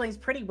book explains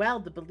pretty well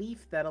the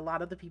belief that a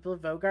lot of the people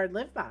of Vogard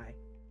live by.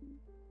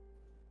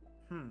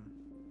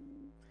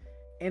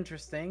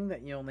 Interesting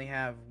that you only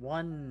have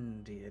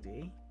one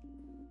deity.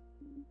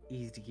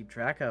 Easy to keep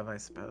track of, I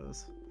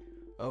suppose.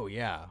 Oh,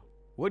 yeah.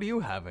 What do you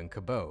have in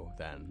Cabot,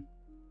 then?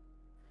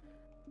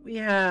 We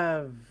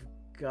have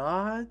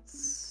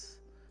gods,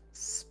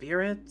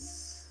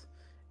 spirits,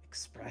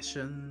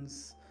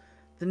 expressions.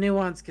 The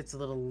nuance gets a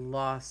little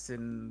lost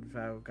in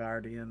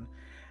Vaugardian.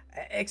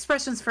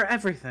 Expressions for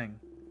everything.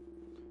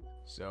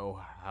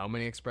 So, how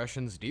many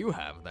expressions do you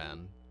have,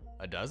 then?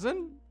 A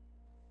dozen?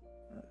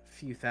 A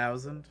few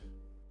thousand.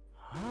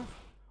 Huh?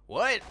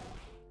 What?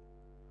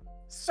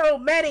 So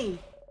many!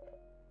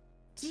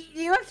 Do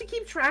you have to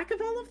keep track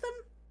of all of them?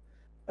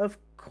 Of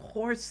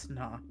course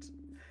not.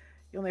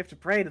 You only have to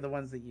pray to the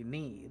ones that you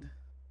need.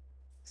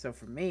 So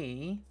for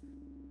me,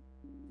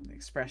 the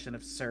expression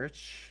of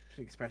search,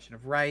 the expression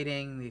of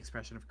writing, the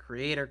expression of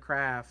creator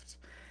craft,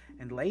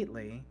 and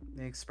lately,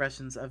 the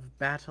expressions of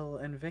battle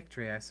and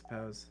victory, I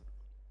suppose.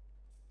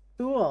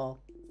 Cool.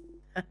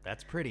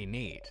 That's pretty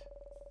neat.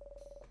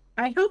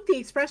 I hope the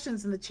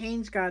expressions in the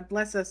Change God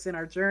bless us in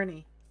our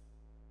journey.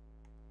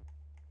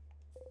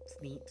 It's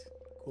neat.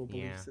 Cool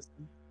belief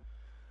system.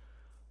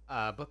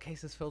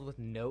 Bookcases filled with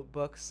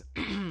notebooks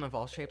of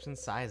all shapes and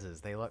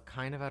sizes. They look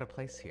kind of out of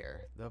place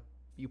here.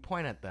 You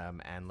point at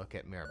them and look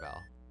at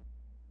Mirabelle.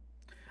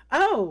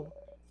 Oh!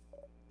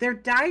 They're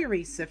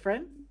diaries,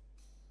 Sifrin.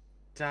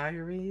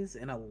 Diaries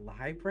in a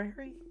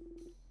library?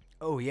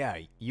 Oh yeah,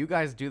 you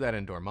guys do that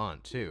in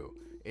Dormont too.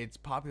 It's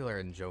popular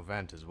in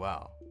Jovent as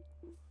well.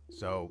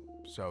 So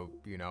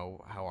you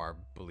know how our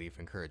belief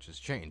encourages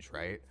change,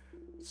 right?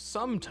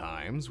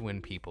 Sometimes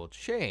when people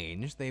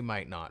change, they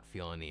might not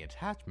feel any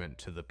attachment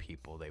to the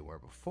people they were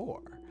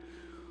before.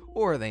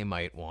 Or they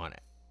might want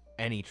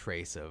any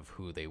trace of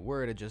who they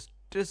were to just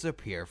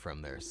disappear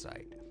from their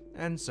sight.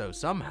 And so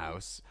some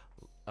houses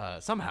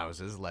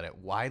let it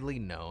widely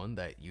known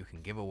that you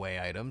can give away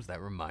items that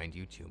remind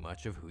you too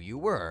much of who you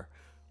were,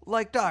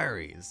 like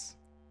diaries.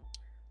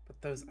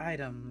 But those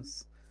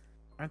items,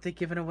 aren't they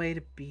given away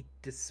to be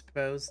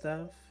disposed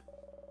of?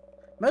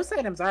 Most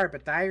items are,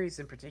 but diaries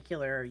in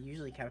particular are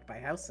usually kept by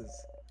houses.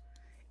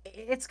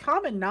 It's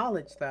common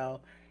knowledge,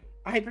 though.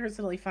 I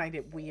personally find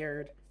it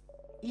weird.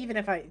 Even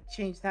if I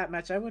changed that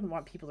much, I wouldn't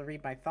want people to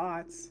read my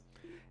thoughts.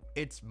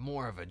 It's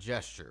more of a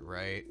gesture,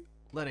 right?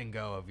 Letting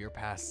go of your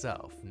past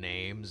self.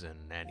 Names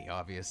and any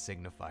obvious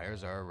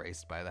signifiers are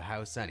erased by the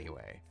house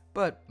anyway.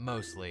 But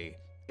mostly,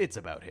 it's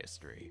about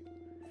history.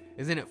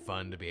 Isn't it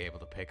fun to be able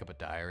to pick up a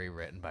diary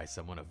written by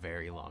someone a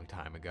very long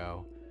time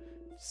ago?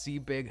 See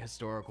big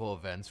historical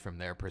events from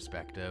their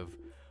perspective.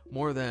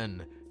 More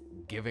than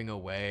giving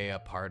away a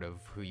part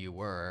of who you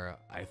were,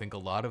 I think a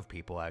lot of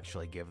people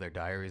actually give their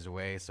diaries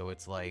away, so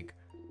it's like,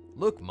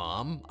 look,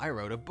 Mom, I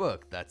wrote a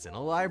book that's in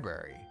a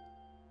library.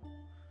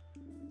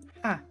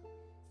 Huh.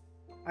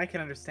 I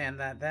can understand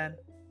that then.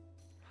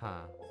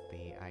 Huh.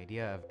 The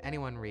idea of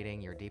anyone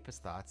reading your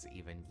deepest thoughts,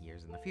 even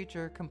years in the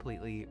future,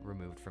 completely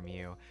removed from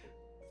you.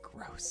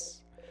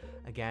 Gross.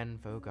 Again,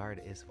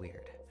 Vogard is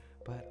weird.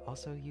 But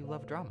also you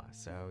love drama,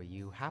 so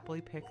you happily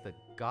pick the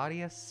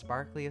gaudiest,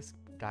 sparkliest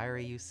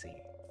diary you see.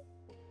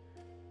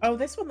 Oh,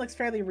 this one looks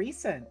fairly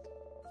recent.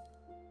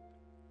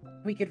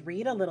 We could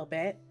read a little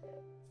bit.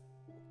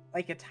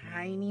 Like a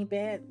tiny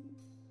bit?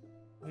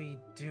 We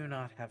do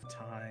not have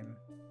time.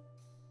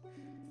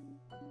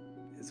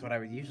 Is what I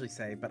would usually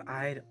say, but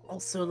I'd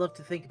also love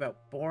to think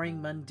about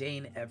boring,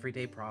 mundane,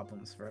 everyday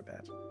problems for a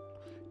bit.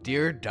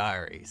 Dear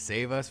diary,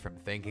 save us from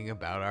thinking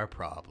about our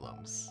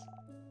problems.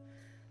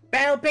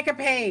 Belle, pick a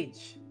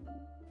page!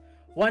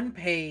 One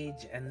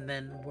page, and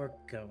then we're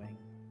going.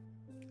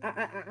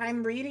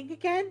 I'm reading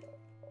again?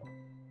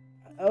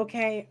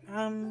 Okay,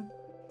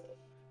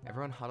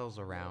 Everyone huddles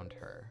around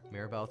her.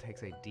 Mirabelle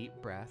takes a deep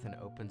breath and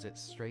opens it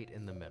straight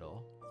in the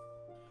middle.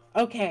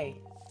 Okay.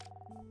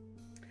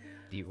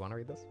 Do you want to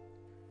read this?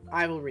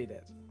 I will read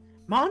it.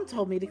 Mom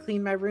told me to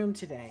clean my room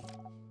today.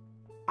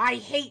 I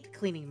hate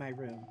cleaning my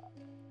room.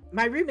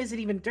 My room isn't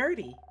even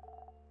dirty.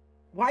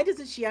 Why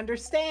doesn't she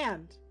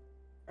understand?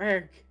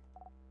 Erg.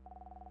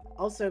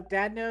 Also,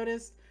 Dad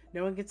noticed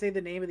no one can say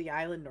the name of the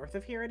island north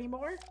of here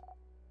anymore.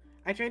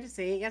 I tried to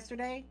say it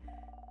yesterday,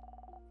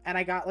 and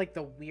I got like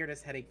the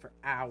weirdest headache for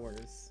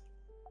hours.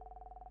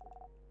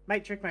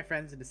 Might trick my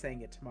friends into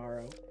saying it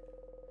tomorrow.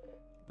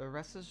 The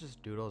rest is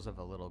just doodles of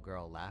a little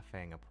girl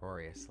laughing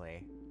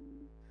uproariously.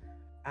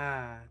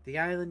 Ah, the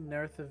island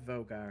north of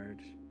Vogard.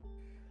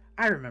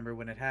 I remember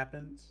when it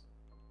happened.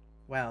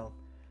 Well,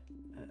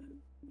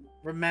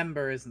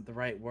 remember isn't the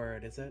right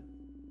word, is it?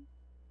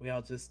 We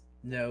all just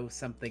know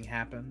something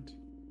happened.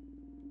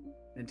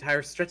 An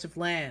entire stretch of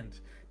land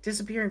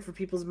disappearing from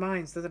people's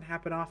minds doesn't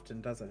happen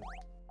often, does it?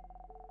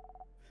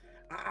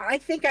 I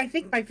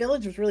think my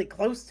village was really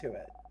close to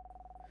it.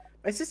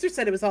 My sister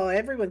said it was all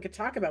everyone could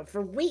talk about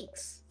for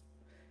weeks.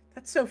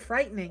 That's so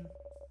frightening.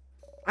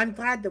 I'm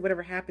glad that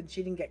whatever happened,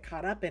 she didn't get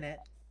caught up in it.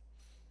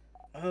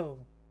 Oh,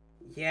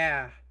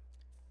 yeah.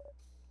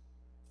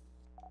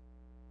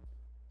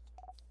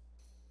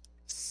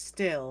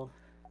 Still,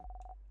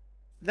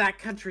 that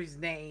country's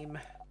name.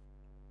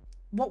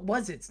 What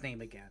was its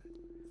name again?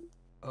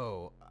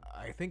 Oh,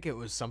 I think it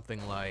was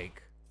something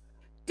like...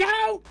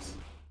 Don't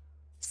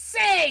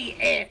say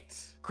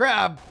it!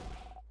 Crab!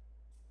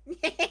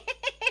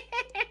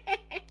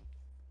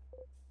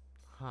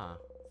 Huh.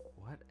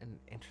 What an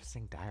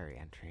interesting diary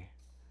entry.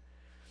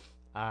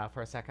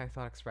 For a second I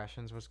thought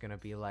expressions was gonna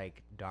be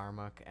like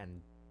Darmok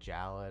and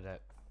Jalad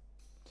at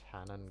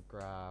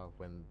Tanangra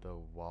when the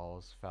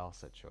walls fell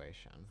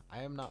situation.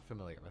 I am not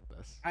familiar with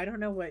this. I don't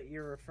know what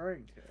you're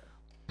referring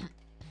to.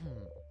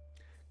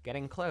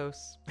 Getting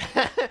close.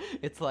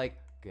 It's like,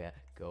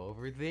 go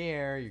over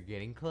there, you're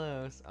getting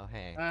close. Oh,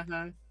 hey.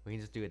 Uh-huh. We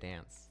can just do a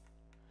dance.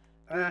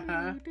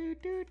 Uh-huh.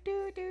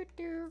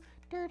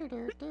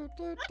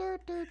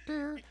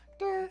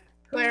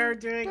 Claire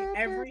doing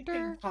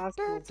everything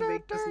possible to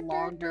make this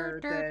longer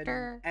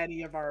than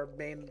any of our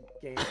main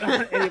games,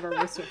 any of our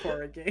Whisper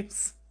Forward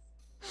games.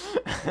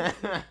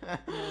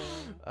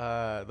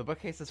 The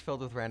bookcase is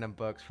filled with random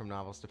books, from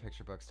novels to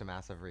picture books to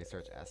massive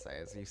research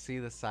essays. You see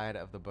the side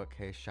of the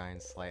bookcase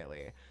shines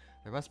slightly.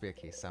 There must be a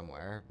key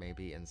somewhere,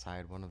 maybe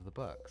inside one of the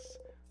books.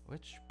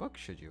 Which book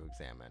should you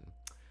examine?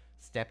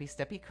 Steppy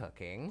Steppy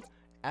Cooking,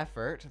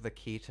 Effort, the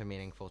Key to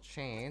Meaningful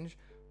Change,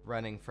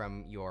 Running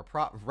from your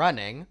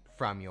Problems,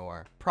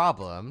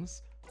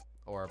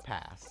 or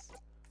Pass.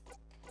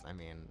 I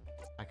mean,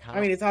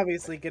 it's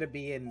obviously gonna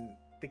be in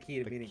the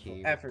key to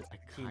meaningful effort. I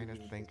kind of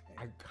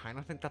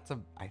think that's a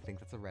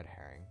red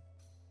herring.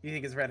 You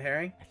think it's red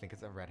herring? I think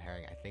it's a red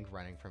herring. I think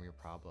running from your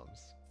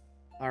problems.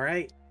 All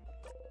right.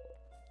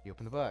 You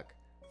open the book.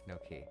 No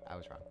key. I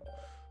was wrong.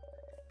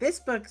 This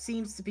book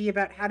seems to be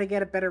about how to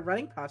get a better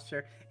running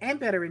posture and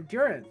better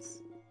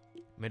endurance.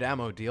 Madame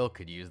Odile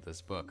could use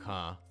this book,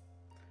 huh?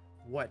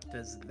 What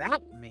does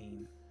that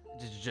mean?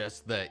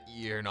 Just that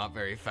you're not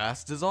very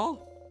fast is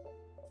all?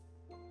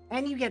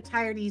 And you get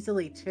tired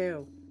easily,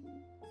 too.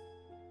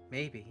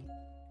 Maybe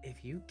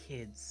if you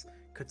kids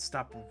could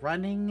stop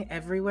running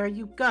everywhere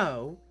you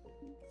go...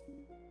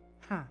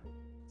 Huh.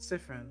 It's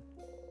different.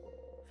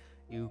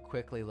 You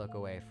quickly look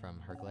away from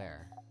her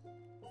glare.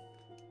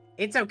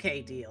 It's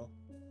okay, Deal.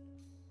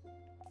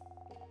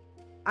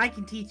 I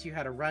can teach you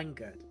how to run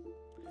good.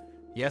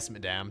 Yes,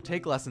 madame.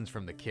 Take lessons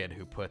from the kid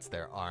who puts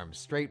their arms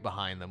straight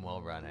behind them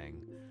while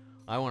running.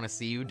 I want to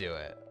see you do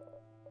it.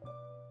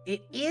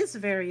 It is a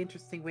very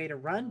interesting way to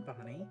run,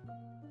 Bonnie.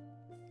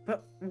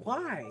 But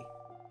why?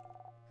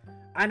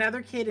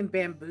 Another kid in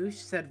Bamboosh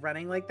said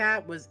running like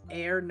that was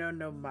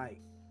aeronomic.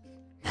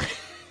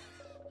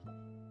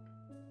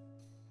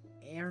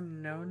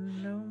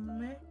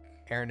 Aeronomic?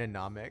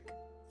 Aeronomic?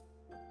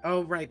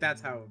 Oh, right,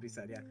 that's how it would be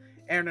said, yeah.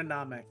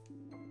 Aeronomic.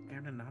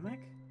 Aeronomic?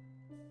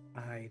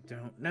 I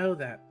don't know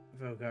that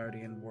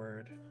Vogardian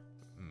word.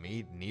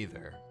 Me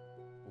neither.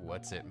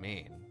 What's it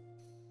mean?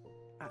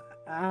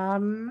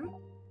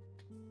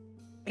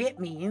 It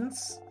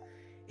means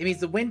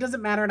the wind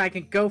doesn't matter and I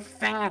can go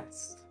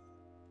fast.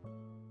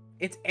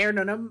 It's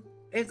aeronomic.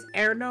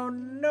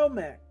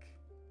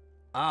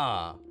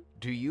 Ah,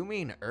 do you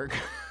mean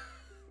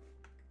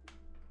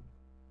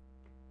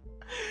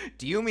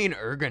Do you mean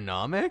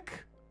ergonomic?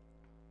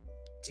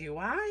 Do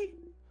I?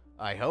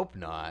 I hope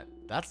not.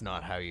 That's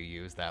not how you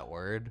use that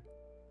word.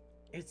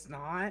 It's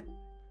not?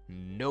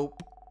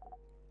 Nope.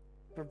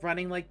 But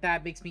running like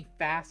that makes me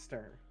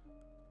faster.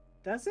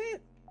 Does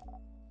it?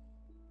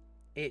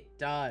 It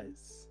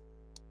does.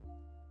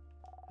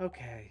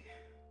 Okay.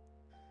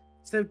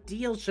 So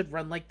Deal should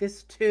run like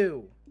this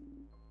too.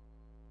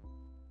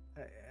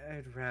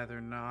 I'd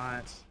rather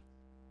not.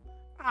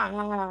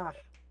 Ah!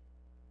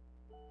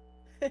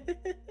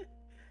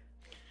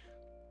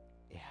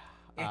 Yeah.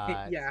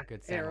 It's Yeah, a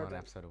good standalone aerodynamic.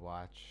 episode to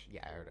watch.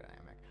 Yeah,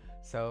 aerodynamic.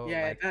 So,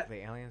 Yeah, like, the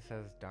alien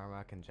says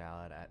Darmok and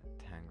Jalad at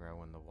Tangra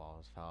when the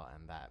walls fell,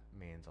 and that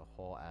means a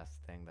whole ass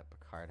thing that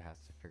Picard has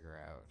to figure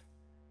out.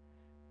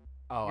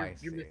 Oh, I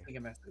you're see. missing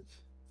a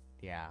message.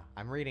 Yeah,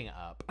 I'm reading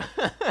up.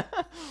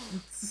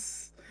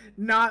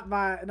 Not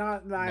No.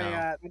 the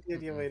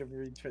ideal Mm-mm. way to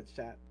read Twitch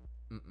chat.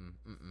 Mm-mm.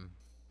 Mm-mm.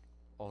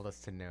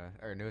 Oldest to newest,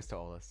 or newest to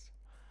oldest.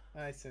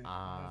 I see.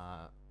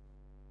 Uh,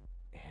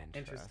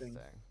 Interesting. interesting.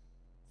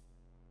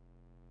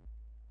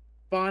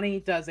 Bonnie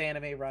does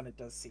anime run, it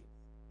does see.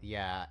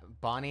 Yeah,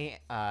 Bonnie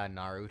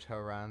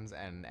Naruto runs,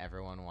 and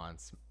everyone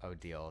wants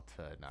Odile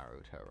to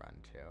Naruto run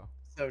too.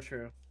 So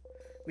true.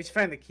 We should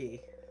find the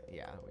key.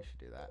 Yeah, we should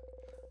do that.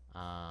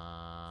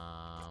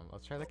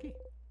 Let's try the key.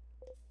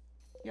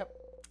 Yep,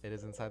 it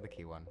is inside the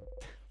key one.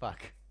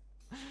 Fuck.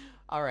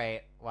 All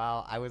right.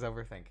 Well, I was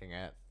overthinking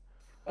it.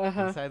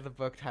 Inside the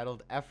book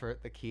titled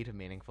 "Effort: The Key to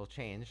Meaningful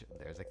Change,"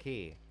 there's a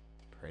key.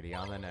 Pretty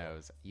on the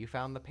nose. You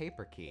found the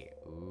paper key.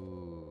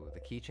 Ooh, the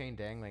keychain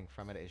dangling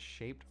from it is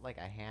shaped like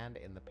a hand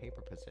in the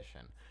paper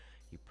position.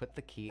 You put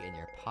the key in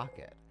your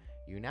pocket.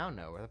 You now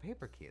know where the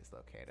paper key is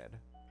located.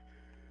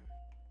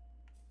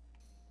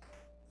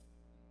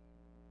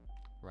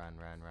 Run,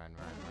 run, run,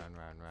 run, run,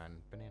 run, run.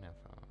 Banana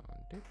phone.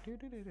 Do, do,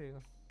 do, do, do.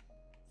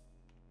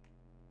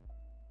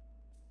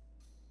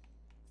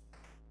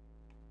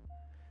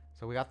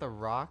 So we got the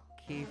rock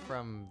key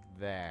from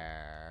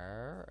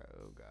there.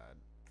 Oh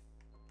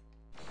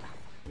god.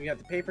 We got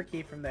the paper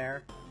key from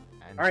there.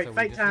 And All right, so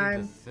fight we just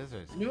time. Need the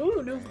scissors.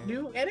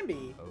 New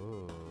enemy.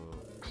 Oh,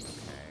 okay.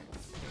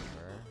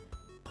 Paper.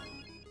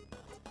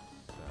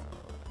 So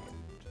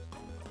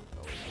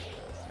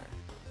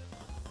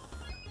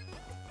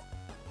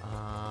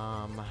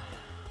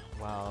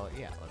well,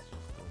 yeah. Let's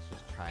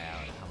just try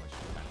out how much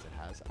defense it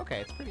has.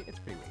 Okay, it's pretty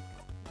weak.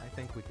 I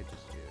think we could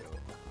just do.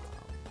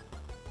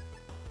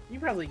 You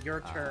probably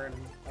your turn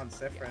on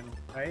Sifrin,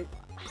 right?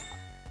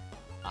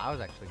 I was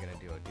actually gonna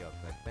do a deal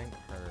because I think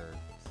her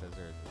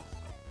scissors is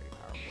pretty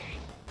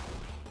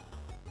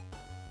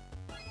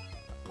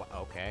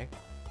powerful. Okay.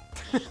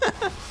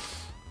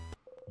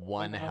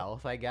 One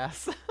health, I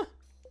guess.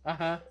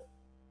 Uh-huh.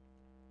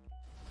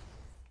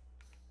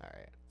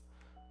 Alright.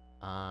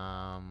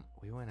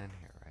 We went in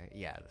here, right?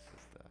 Yeah, this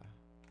is the...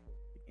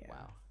 Yeah.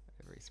 Wow,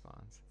 it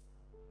respawns.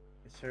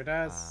 It sure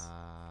does.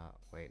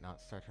 Wait, not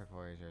Star Trek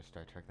Voyager,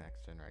 Star Trek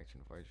Next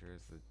Generation. Voyager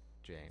is the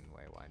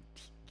Janeway one.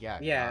 Yeah,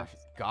 Yeah.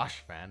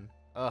 Gosh, Ben.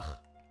 Ugh.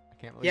 I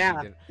can't believe Yeah,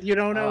 you didn't... you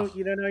don't know Ugh.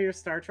 you don't know your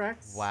Star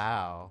Treks?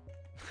 Wow.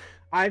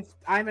 I'm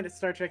a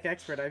Star Trek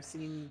expert. I've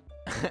seen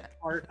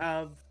part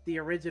of the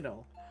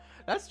original.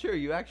 That's true.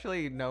 You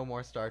actually know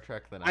more Star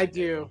Trek than I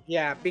do.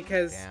 Yeah,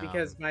 because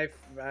Damn. my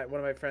one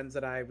of my friends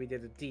and I, we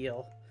did a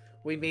deal.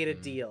 We made a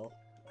deal.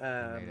 We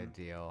made a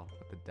deal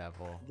with the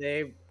devil.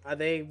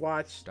 They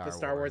watched the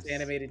Star Wars Wars.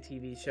 animated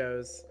TV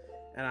shows,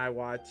 and I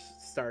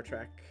watched Star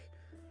Trek,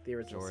 the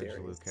original George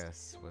series.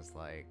 Lucas was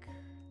like,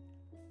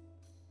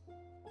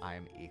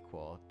 I'm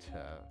equal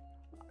to...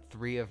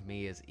 3 of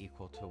me is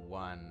equal to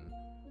 1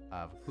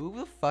 of... Who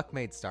the fuck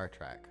made Star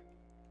Trek?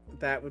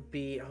 That would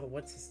be... Oh,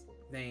 what's his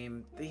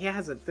name?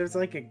 There's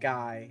like a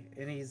guy,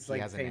 and he's He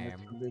like has a famous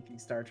name. for making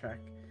Star Trek.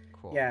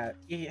 Cool. Yeah,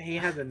 he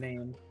has a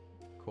name.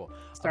 Cool.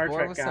 Star Aboard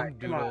Trek with guy. some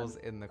Come on. doodles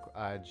in the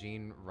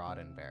Gene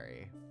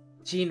Roddenberry.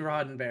 Gene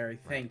Roddenberry.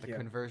 Thank The you.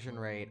 conversion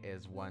rate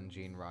is 1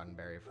 Gene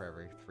Roddenberry for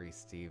every 3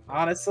 Steve.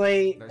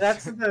 Honestly,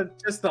 There's- that's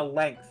just the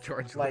length.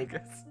 George like,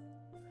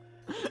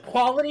 Lucas.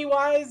 Quality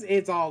wise,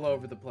 it's all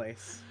over the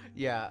place.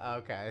 Yeah,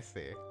 okay, I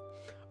see.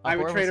 I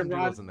would Aboard with trade a some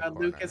doodles in the corner.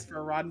 Lucas for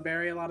a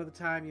Roddenberry a lot of the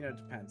time. You know, it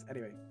depends.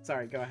 Anyway,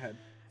 sorry. Go ahead.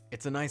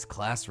 It's a nice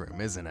classroom,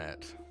 isn't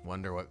it?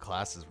 Wonder what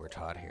classes were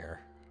taught here.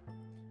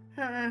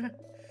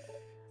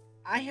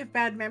 I have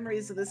bad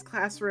memories of this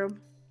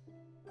classroom.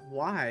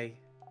 Why?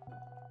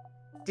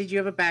 Did you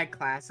have a bad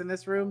class in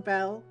this room,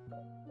 Belle?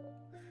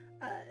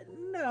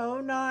 No,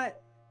 not...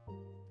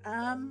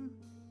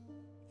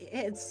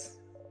 It's...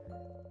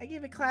 I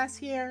gave a class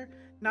here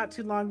not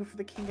too long before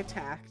the king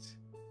attacked.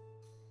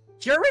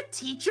 You're a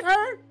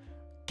teacher?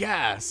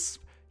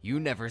 Gasp! You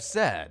never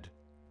said.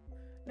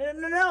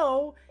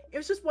 No. It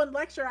was just one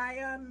lecture.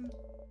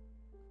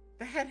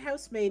 The head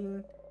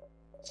housemaiden,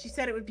 she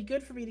said it would be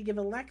good for me to give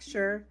a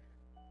lecture.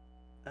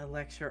 A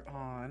lecture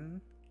on...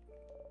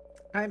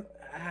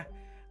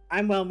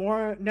 I'm well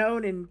more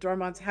known in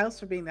Dormont's house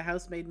for being the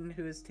housemaiden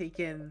who has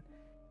taken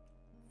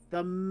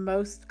the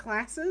most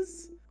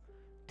classes.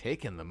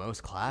 Taken the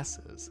most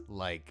classes?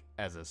 Like,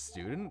 as a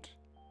student?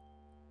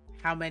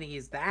 How many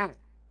is that?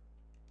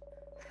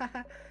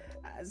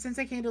 Since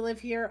I came to live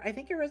here, I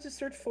think I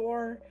registered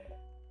for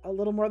a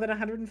little more than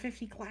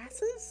 150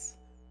 classes.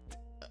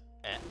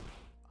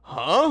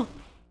 Huh?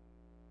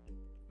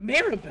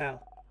 Mirabelle!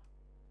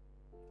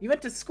 You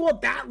went to school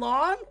that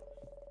long?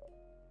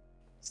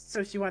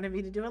 So she wanted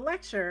me to do a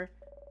lecture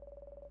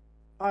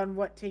on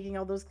what taking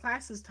all those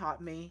classes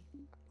taught me.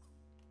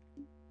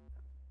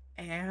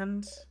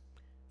 And...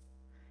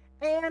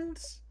 And...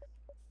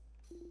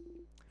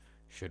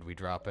 Should we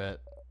drop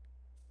it?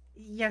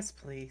 Yes,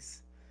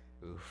 please.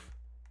 Oof.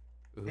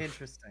 Oof.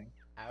 Interesting.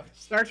 Ouch.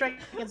 Star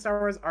Trek and Star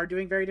Wars are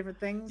doing very different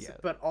things, Yes.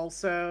 but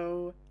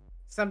also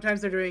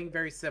sometimes they're doing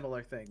very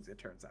similar things, it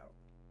turns out.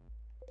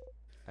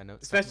 A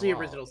note Especially on the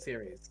wall. original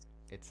series.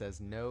 It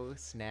says, no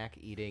snack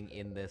eating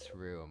in this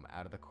room.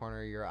 Out of the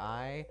corner of your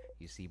eye,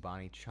 you see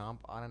Bonnie chomp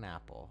on an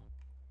apple.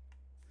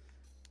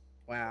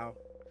 Wow.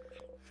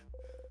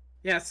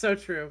 Yeah, so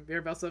true.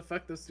 Mirabelle said,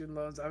 fuck those student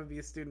loans. I'm going to be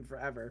a student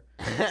forever.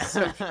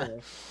 So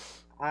true.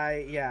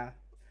 Yeah.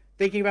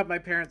 Thinking about my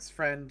parents'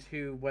 friend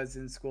who was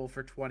in school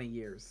for 20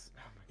 years.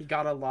 He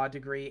got a law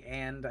degree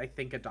and I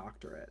think a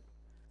doctorate.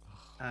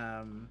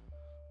 Wild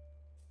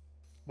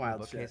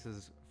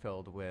bookcases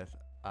filled with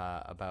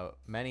about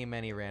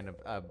many random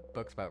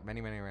books about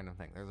many random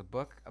things. There's a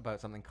book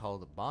about something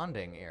called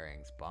bonding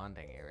earrings.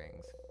 Bonding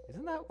earrings.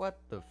 Isn't that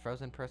what the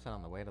frozen person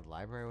on the way to the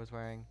library was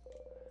wearing?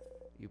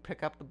 You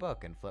pick up the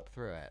book and flip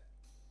through it.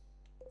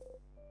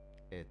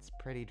 It's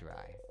pretty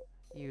dry.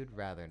 You'd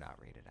rather not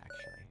read it,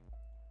 actually.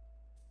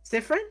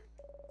 Sifrin?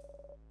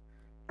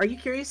 Are you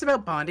curious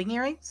about bonding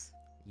earrings?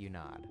 You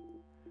nod.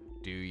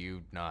 Do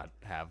you not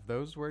have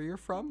those where you're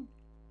from?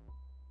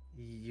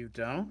 You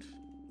don't?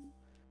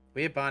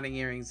 We have bonding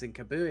earrings in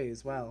Kabui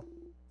as well.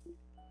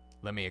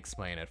 Let me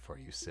explain it for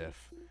you,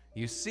 Sif.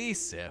 You see,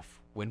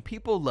 Sif, when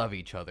people love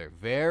each other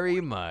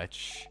very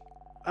much...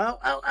 Oh,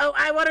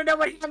 I want to know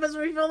what happens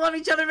when people love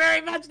each other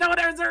very much. No one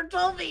ever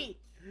told me.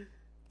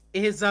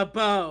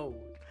 Isabeau.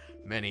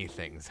 Many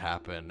things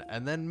happen,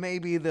 and then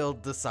maybe they'll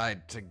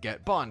decide to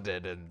get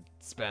bonded and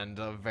spend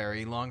a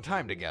very long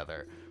time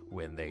together.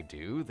 When they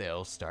do,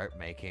 they'll start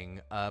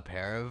making a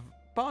pair of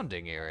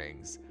bonding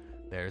earrings.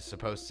 They're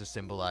supposed to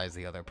symbolize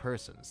the other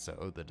person,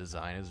 so the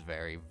design is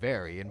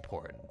very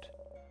important.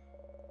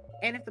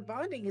 And if the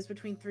bonding is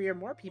between 3 or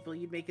more people,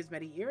 you'd make as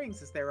many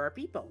earrings as there are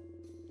people.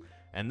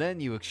 And then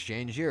you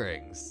exchange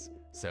earrings,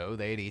 so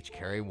they'd each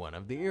carry one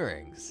of the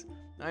earrings.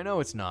 I know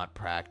it's not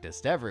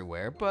practiced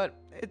everywhere, but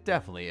it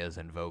definitely is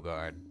in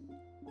Vogard.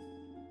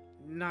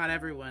 Not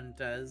everyone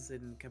does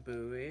in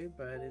Kabui,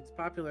 but it's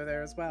popular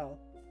there as well.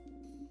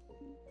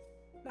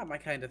 Not my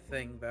kind of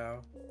thing,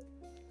 though.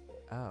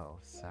 Oh,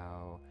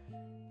 so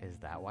is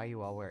that why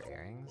you all wear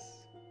earrings?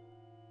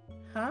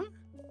 Huh?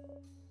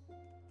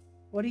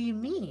 What do you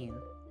mean?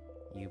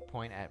 You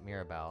point at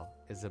Mirabelle,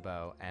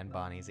 Isabeau, and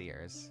Bonnie's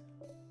ears.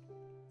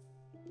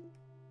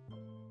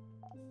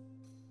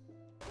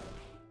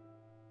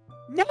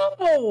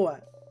 No!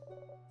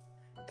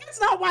 That's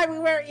not why we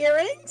wear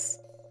earrings!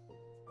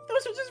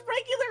 Those are just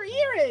regular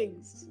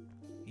earrings!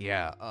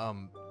 Yeah,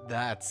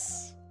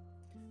 that's...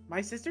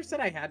 My sister said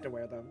I had to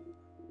wear them.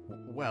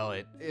 Well,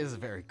 it is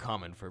very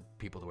common for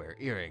people to wear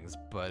earrings,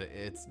 but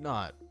it's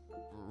not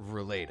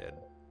related.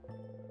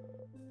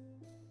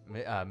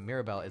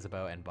 Mirabelle,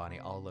 Isabeau, and Bonnie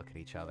all look at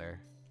each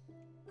other.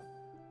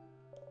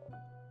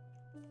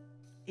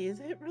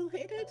 Is it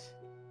related?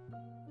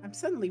 I'm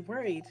suddenly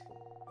worried.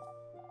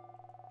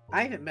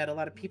 I haven't met a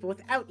lot of people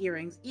without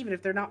earrings, even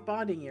if they're not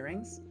bonding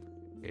earrings.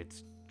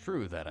 It's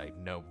true that I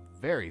know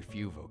very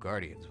few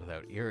Vogardians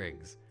without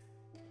earrings.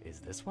 Is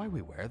this why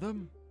we wear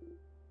them?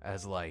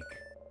 As like...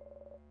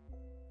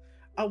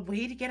 a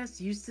way to get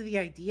us used to the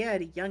idea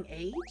at a young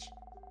age?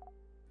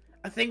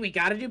 A thing we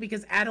gotta do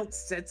because adults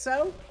said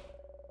so?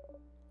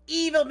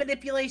 Evil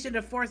manipulation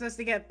to force us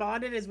to get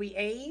bonded as we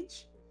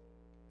age?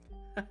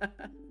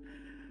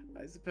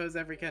 I suppose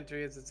every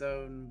country has its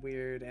own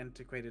weird,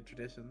 antiquated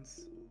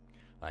traditions.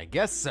 I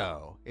guess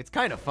so. It's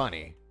kind of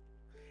funny.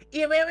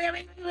 Ew, ew, ew,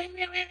 ew, ew,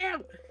 ew,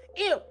 ew,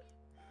 ew.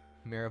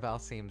 Mirabelle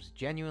seems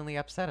genuinely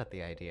upset at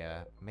the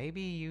idea.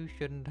 Maybe you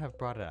shouldn't have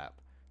brought it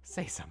up.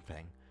 Say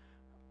something.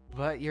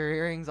 But your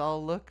earrings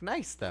all look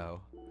nice,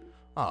 though.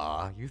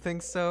 Aw, you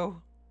think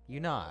so? You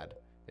nod.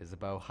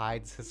 Isabeau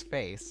hides his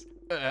face.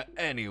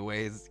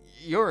 Anyways,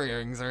 your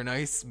earrings are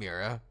nice,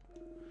 Mira.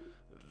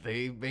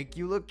 They make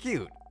you look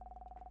cute.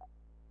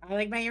 I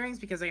like my earrings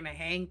because I'm gonna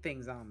hang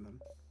things on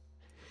them.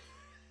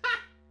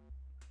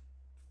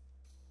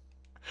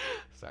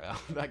 Sorry,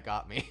 that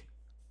got me.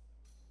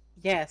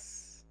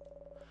 Yes.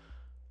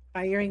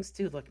 My earrings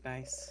do look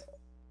nice.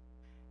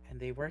 And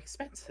they were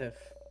expensive.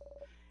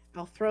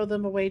 I'll throw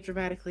them away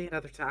dramatically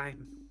another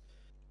time.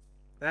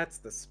 That's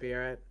the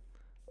spirit.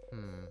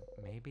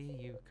 Maybe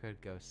you could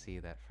go see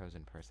that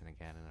frozen person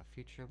again in a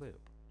future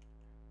loop.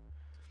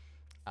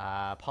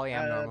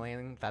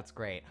 Polyam that's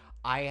great.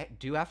 I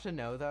do have to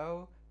know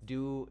though,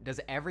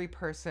 does every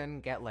person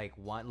get like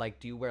one,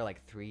 like do you wear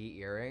like 3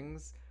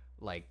 earrings?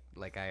 Like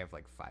I have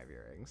like 5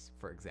 earrings,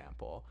 for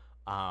example.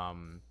 Or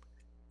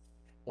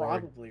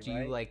Probably, do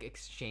right? you like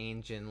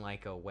exchange in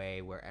like a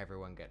way where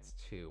everyone gets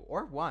 2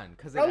 or 1?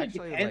 Because it Probably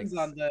actually depends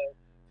on the.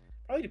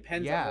 Probably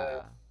depends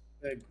yeah. on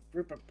the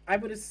group of. I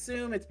would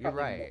assume it's You're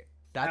probably right.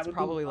 That That's would be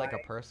probably my. like a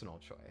personal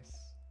choice.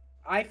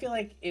 I feel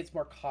like it's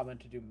more common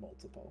to do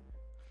multiple.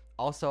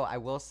 Also, I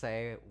will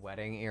say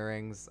wedding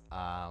earrings,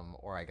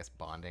 or I guess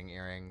bonding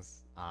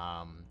earrings.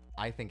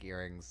 I think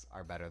earrings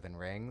are better than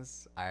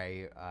rings.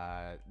 I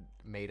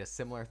made a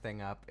similar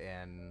thing up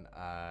in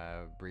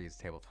Bree's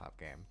tabletop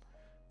game,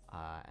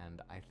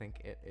 and I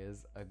think it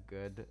is a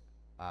good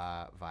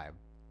vibe.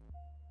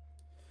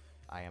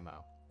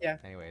 IMO. Yeah,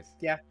 Anyways,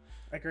 yeah,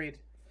 agreed.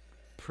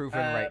 proven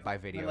Um, right by I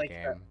video like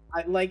that. game.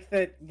 I like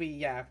that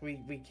we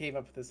came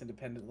up with this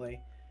independently.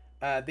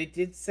 They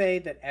did say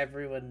that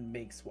everyone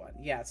makes one.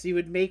 Yeah, so you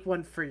would make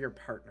one for your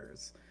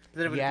partners. But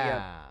then it would be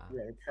a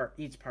Yeah.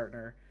 each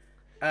partner.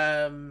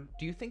 Um,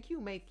 Do you think you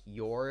make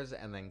yours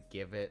and then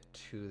give it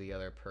to the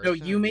other no, person, you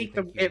or do you make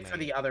think you it for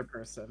make? the other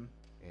person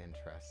to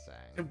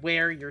Interesting.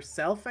 wear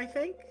yourself. I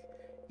think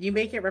you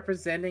make it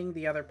representing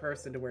the other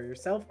person to wear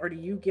yourself, or do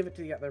you give it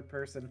to the other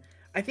person?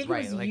 I think it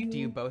Right, was like do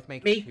you you both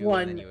make make two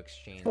and then one you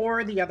exchange for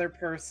one? the other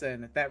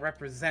person that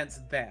represents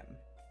them.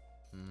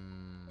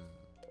 Hmm.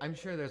 I'm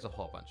sure there's a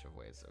whole bunch of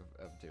ways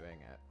of doing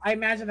it. I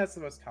imagine that's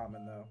the most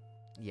common though.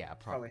 Yeah,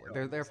 Probably probably. how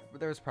There, it there, is.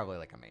 there's probably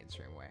like a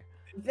mainstream way.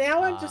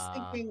 Now I'm just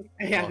thinking,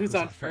 yeah, Well, who's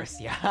on first?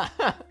 first? Yeah.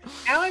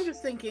 Now I'm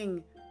just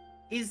thinking,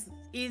 is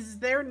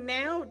there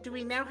now? Do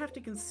we now have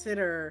to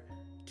consider?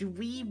 Do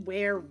we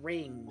wear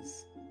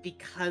rings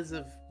because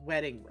of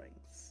wedding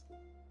rings?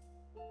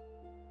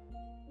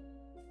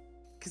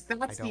 Because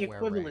that's the don't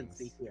wear equivalency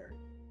rings. here.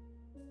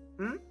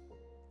 Hmm.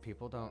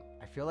 People don't.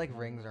 I feel like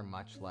rings are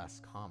much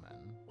less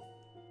common.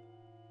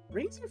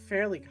 Rings are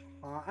fairly.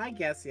 I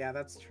guess yeah,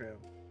 that's true.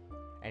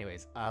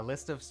 Anyways, a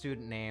list of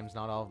student names.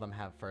 Not all of them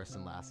have first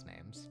and last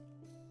names.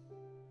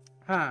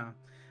 Huh.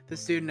 The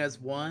student has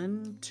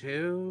 1,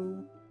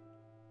 2,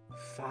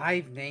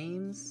 5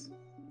 names.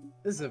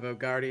 This is a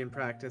Vogardian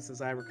practice,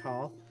 as I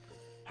recall.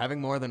 Having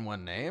more than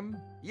one name?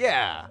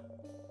 Yeah.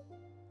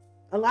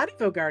 A lot of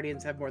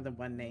Vogardians have more than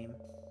one name.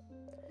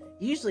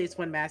 Usually it's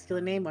one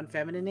masculine name, one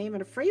feminine name,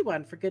 and a free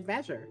one for good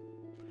measure.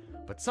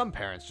 But some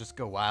parents just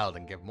go wild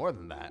and give more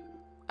than that.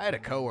 I had a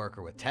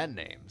coworker with 10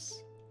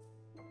 names.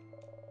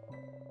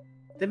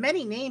 The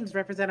many names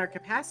represent our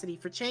capacity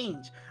for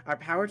change, our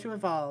power to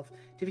evolve,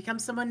 to become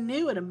someone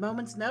new at a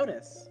moment's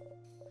notice.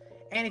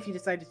 And if you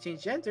decide to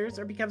change genders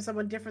or become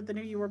someone different than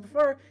who you were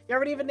before, you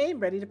already have a name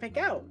ready to pick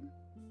out.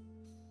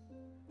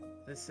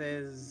 This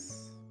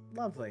is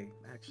lovely,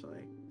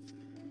 actually.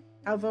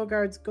 How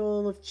Vogard's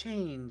goal of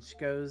change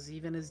goes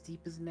even as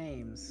deep as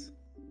names.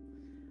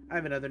 I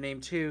have another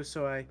name too,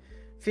 so I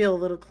feel a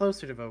little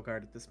closer to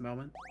Vogard at this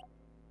moment.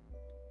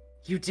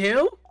 You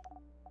do?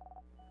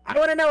 I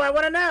want to know, I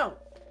want to know!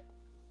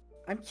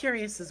 I'm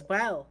curious as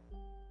well.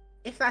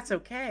 If that's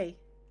okay.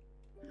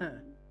 Huh.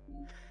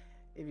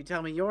 If you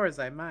tell me yours,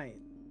 I might.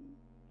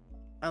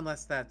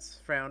 Unless that's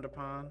frowned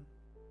upon.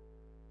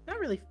 Not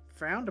really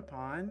frowned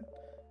upon,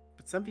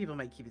 but some people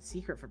might keep it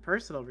secret for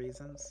personal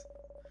reasons.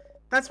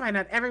 That's why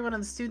not everyone on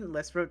the student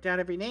list wrote down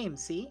every name,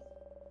 see?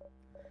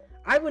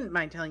 I wouldn't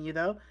mind telling you,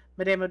 though,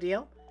 Madame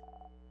Odile.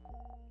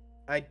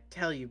 I'd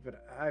tell you,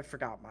 but I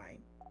forgot mine.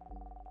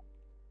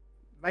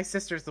 My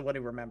sister's the one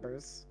who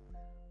remembers.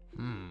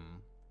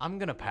 I'm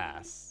gonna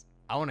pass.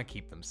 I want to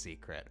keep them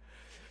secret.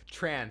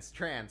 Trans.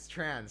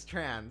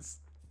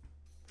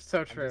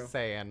 So true. I'm just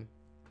saying.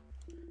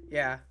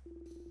 Yeah.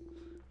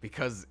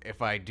 Because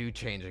if I do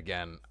change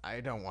again, I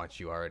don't want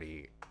you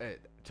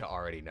to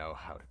already know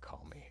how to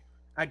call me.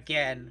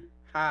 Again.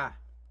 Ha.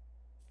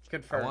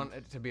 Confirmed. I want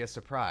it to be a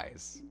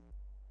surprise.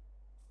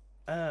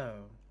 Oh.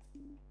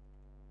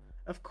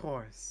 Of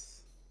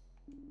course.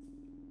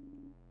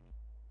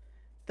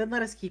 Then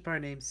let us keep our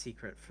names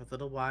secret for a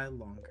little while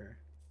longer.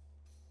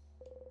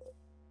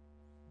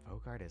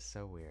 Bogart is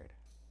so weird.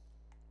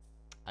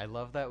 I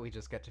love that we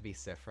just get to be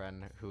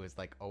Sifrin, who is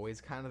like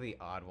always kind of the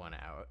odd one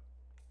out.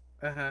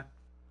 Uh-huh.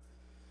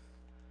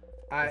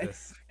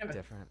 Is this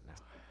different? No.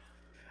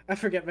 I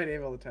forget my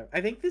name all the time.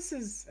 I think this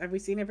is... Have we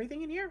seen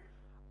everything in here?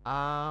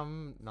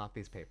 Not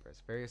these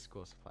papers. Various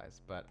school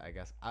supplies, but I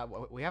guess...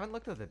 we haven't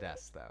looked at the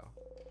desk, though.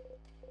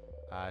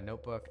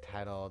 Notebook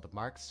titled,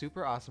 Mark's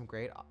super awesome,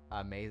 great,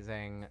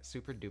 amazing,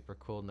 super duper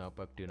cool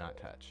notebook, do not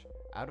touch.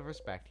 Out of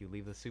respect, you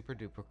leave the super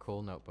duper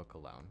cool notebook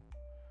alone.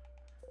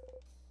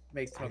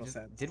 Makes total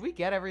sense. Did we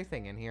get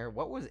everything in here?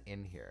 What was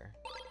in here?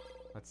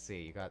 Let's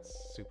see. You got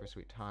super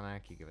sweet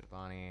tonic. You give it to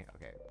Bonnie.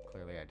 Okay,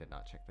 clearly I did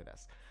not check the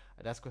desk.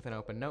 A desk with an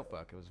open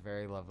notebook. It was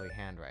very lovely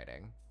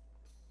handwriting.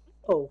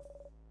 Oh.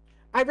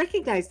 I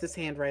recognize this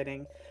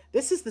handwriting.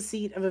 This is the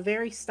seat of a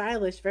very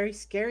stylish, very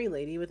scary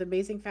lady with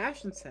amazing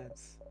fashion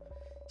sense.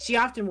 She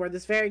often wore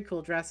this very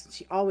cool dress, and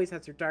she always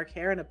has her dark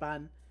hair in a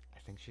bun. I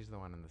think she's the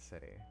one in the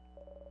city.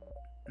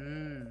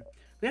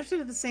 We have to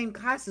do the same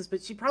classes,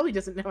 but she probably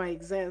doesn't know I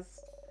exist.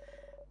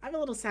 I'm a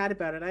little sad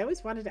about it. I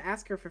always wanted to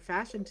ask her for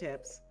fashion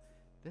tips.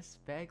 This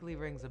vaguely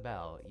rings a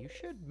bell. You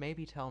should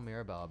maybe tell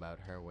Mirabelle about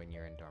her when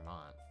you're in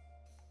Dormont.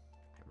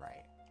 I'm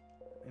right.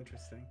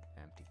 Interesting.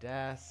 Empty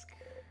desk.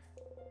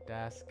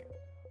 Desk.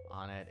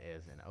 On it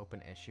is an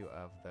open issue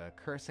of the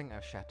Cursing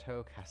of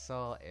Chateau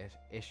Cassel,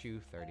 issue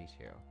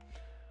 32.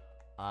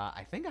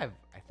 I think I've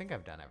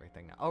done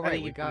everything now. Oh I right,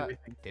 think we you've done got.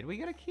 everything. Did we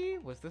get a key?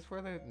 Was this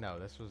where the? No,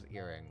 this was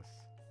earrings.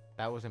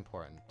 That was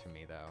important to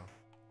me though.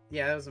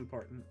 Yeah, that was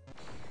important.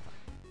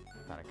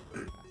 I thought I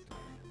could go faster.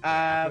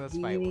 After this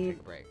fight, we'll take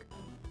a break.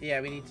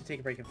 Yeah, we need to take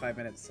a break in 5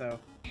 minutes, so...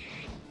 That's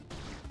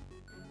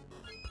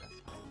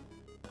fine.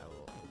 I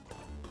will.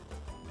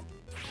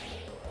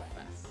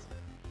 Fast.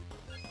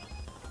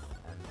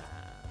 And then.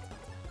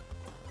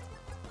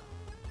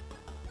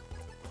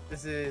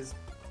 This is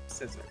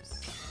scissors.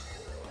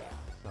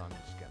 So I'm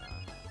just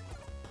gonna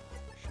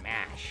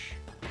smash.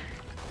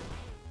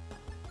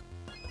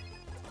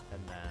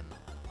 And then,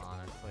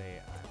 honestly,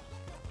 I'm just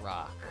gonna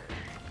rock.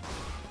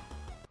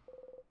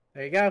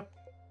 There you go.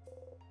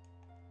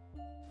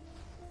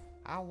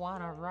 I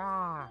wanna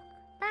rock.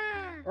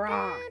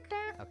 Rock.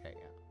 Okay,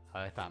 yeah.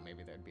 I thought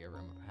maybe there'd be a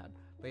room up ahead.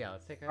 But yeah,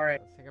 let's take a All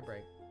right.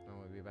 break, and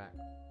we'll be back.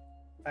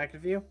 Back to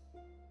view.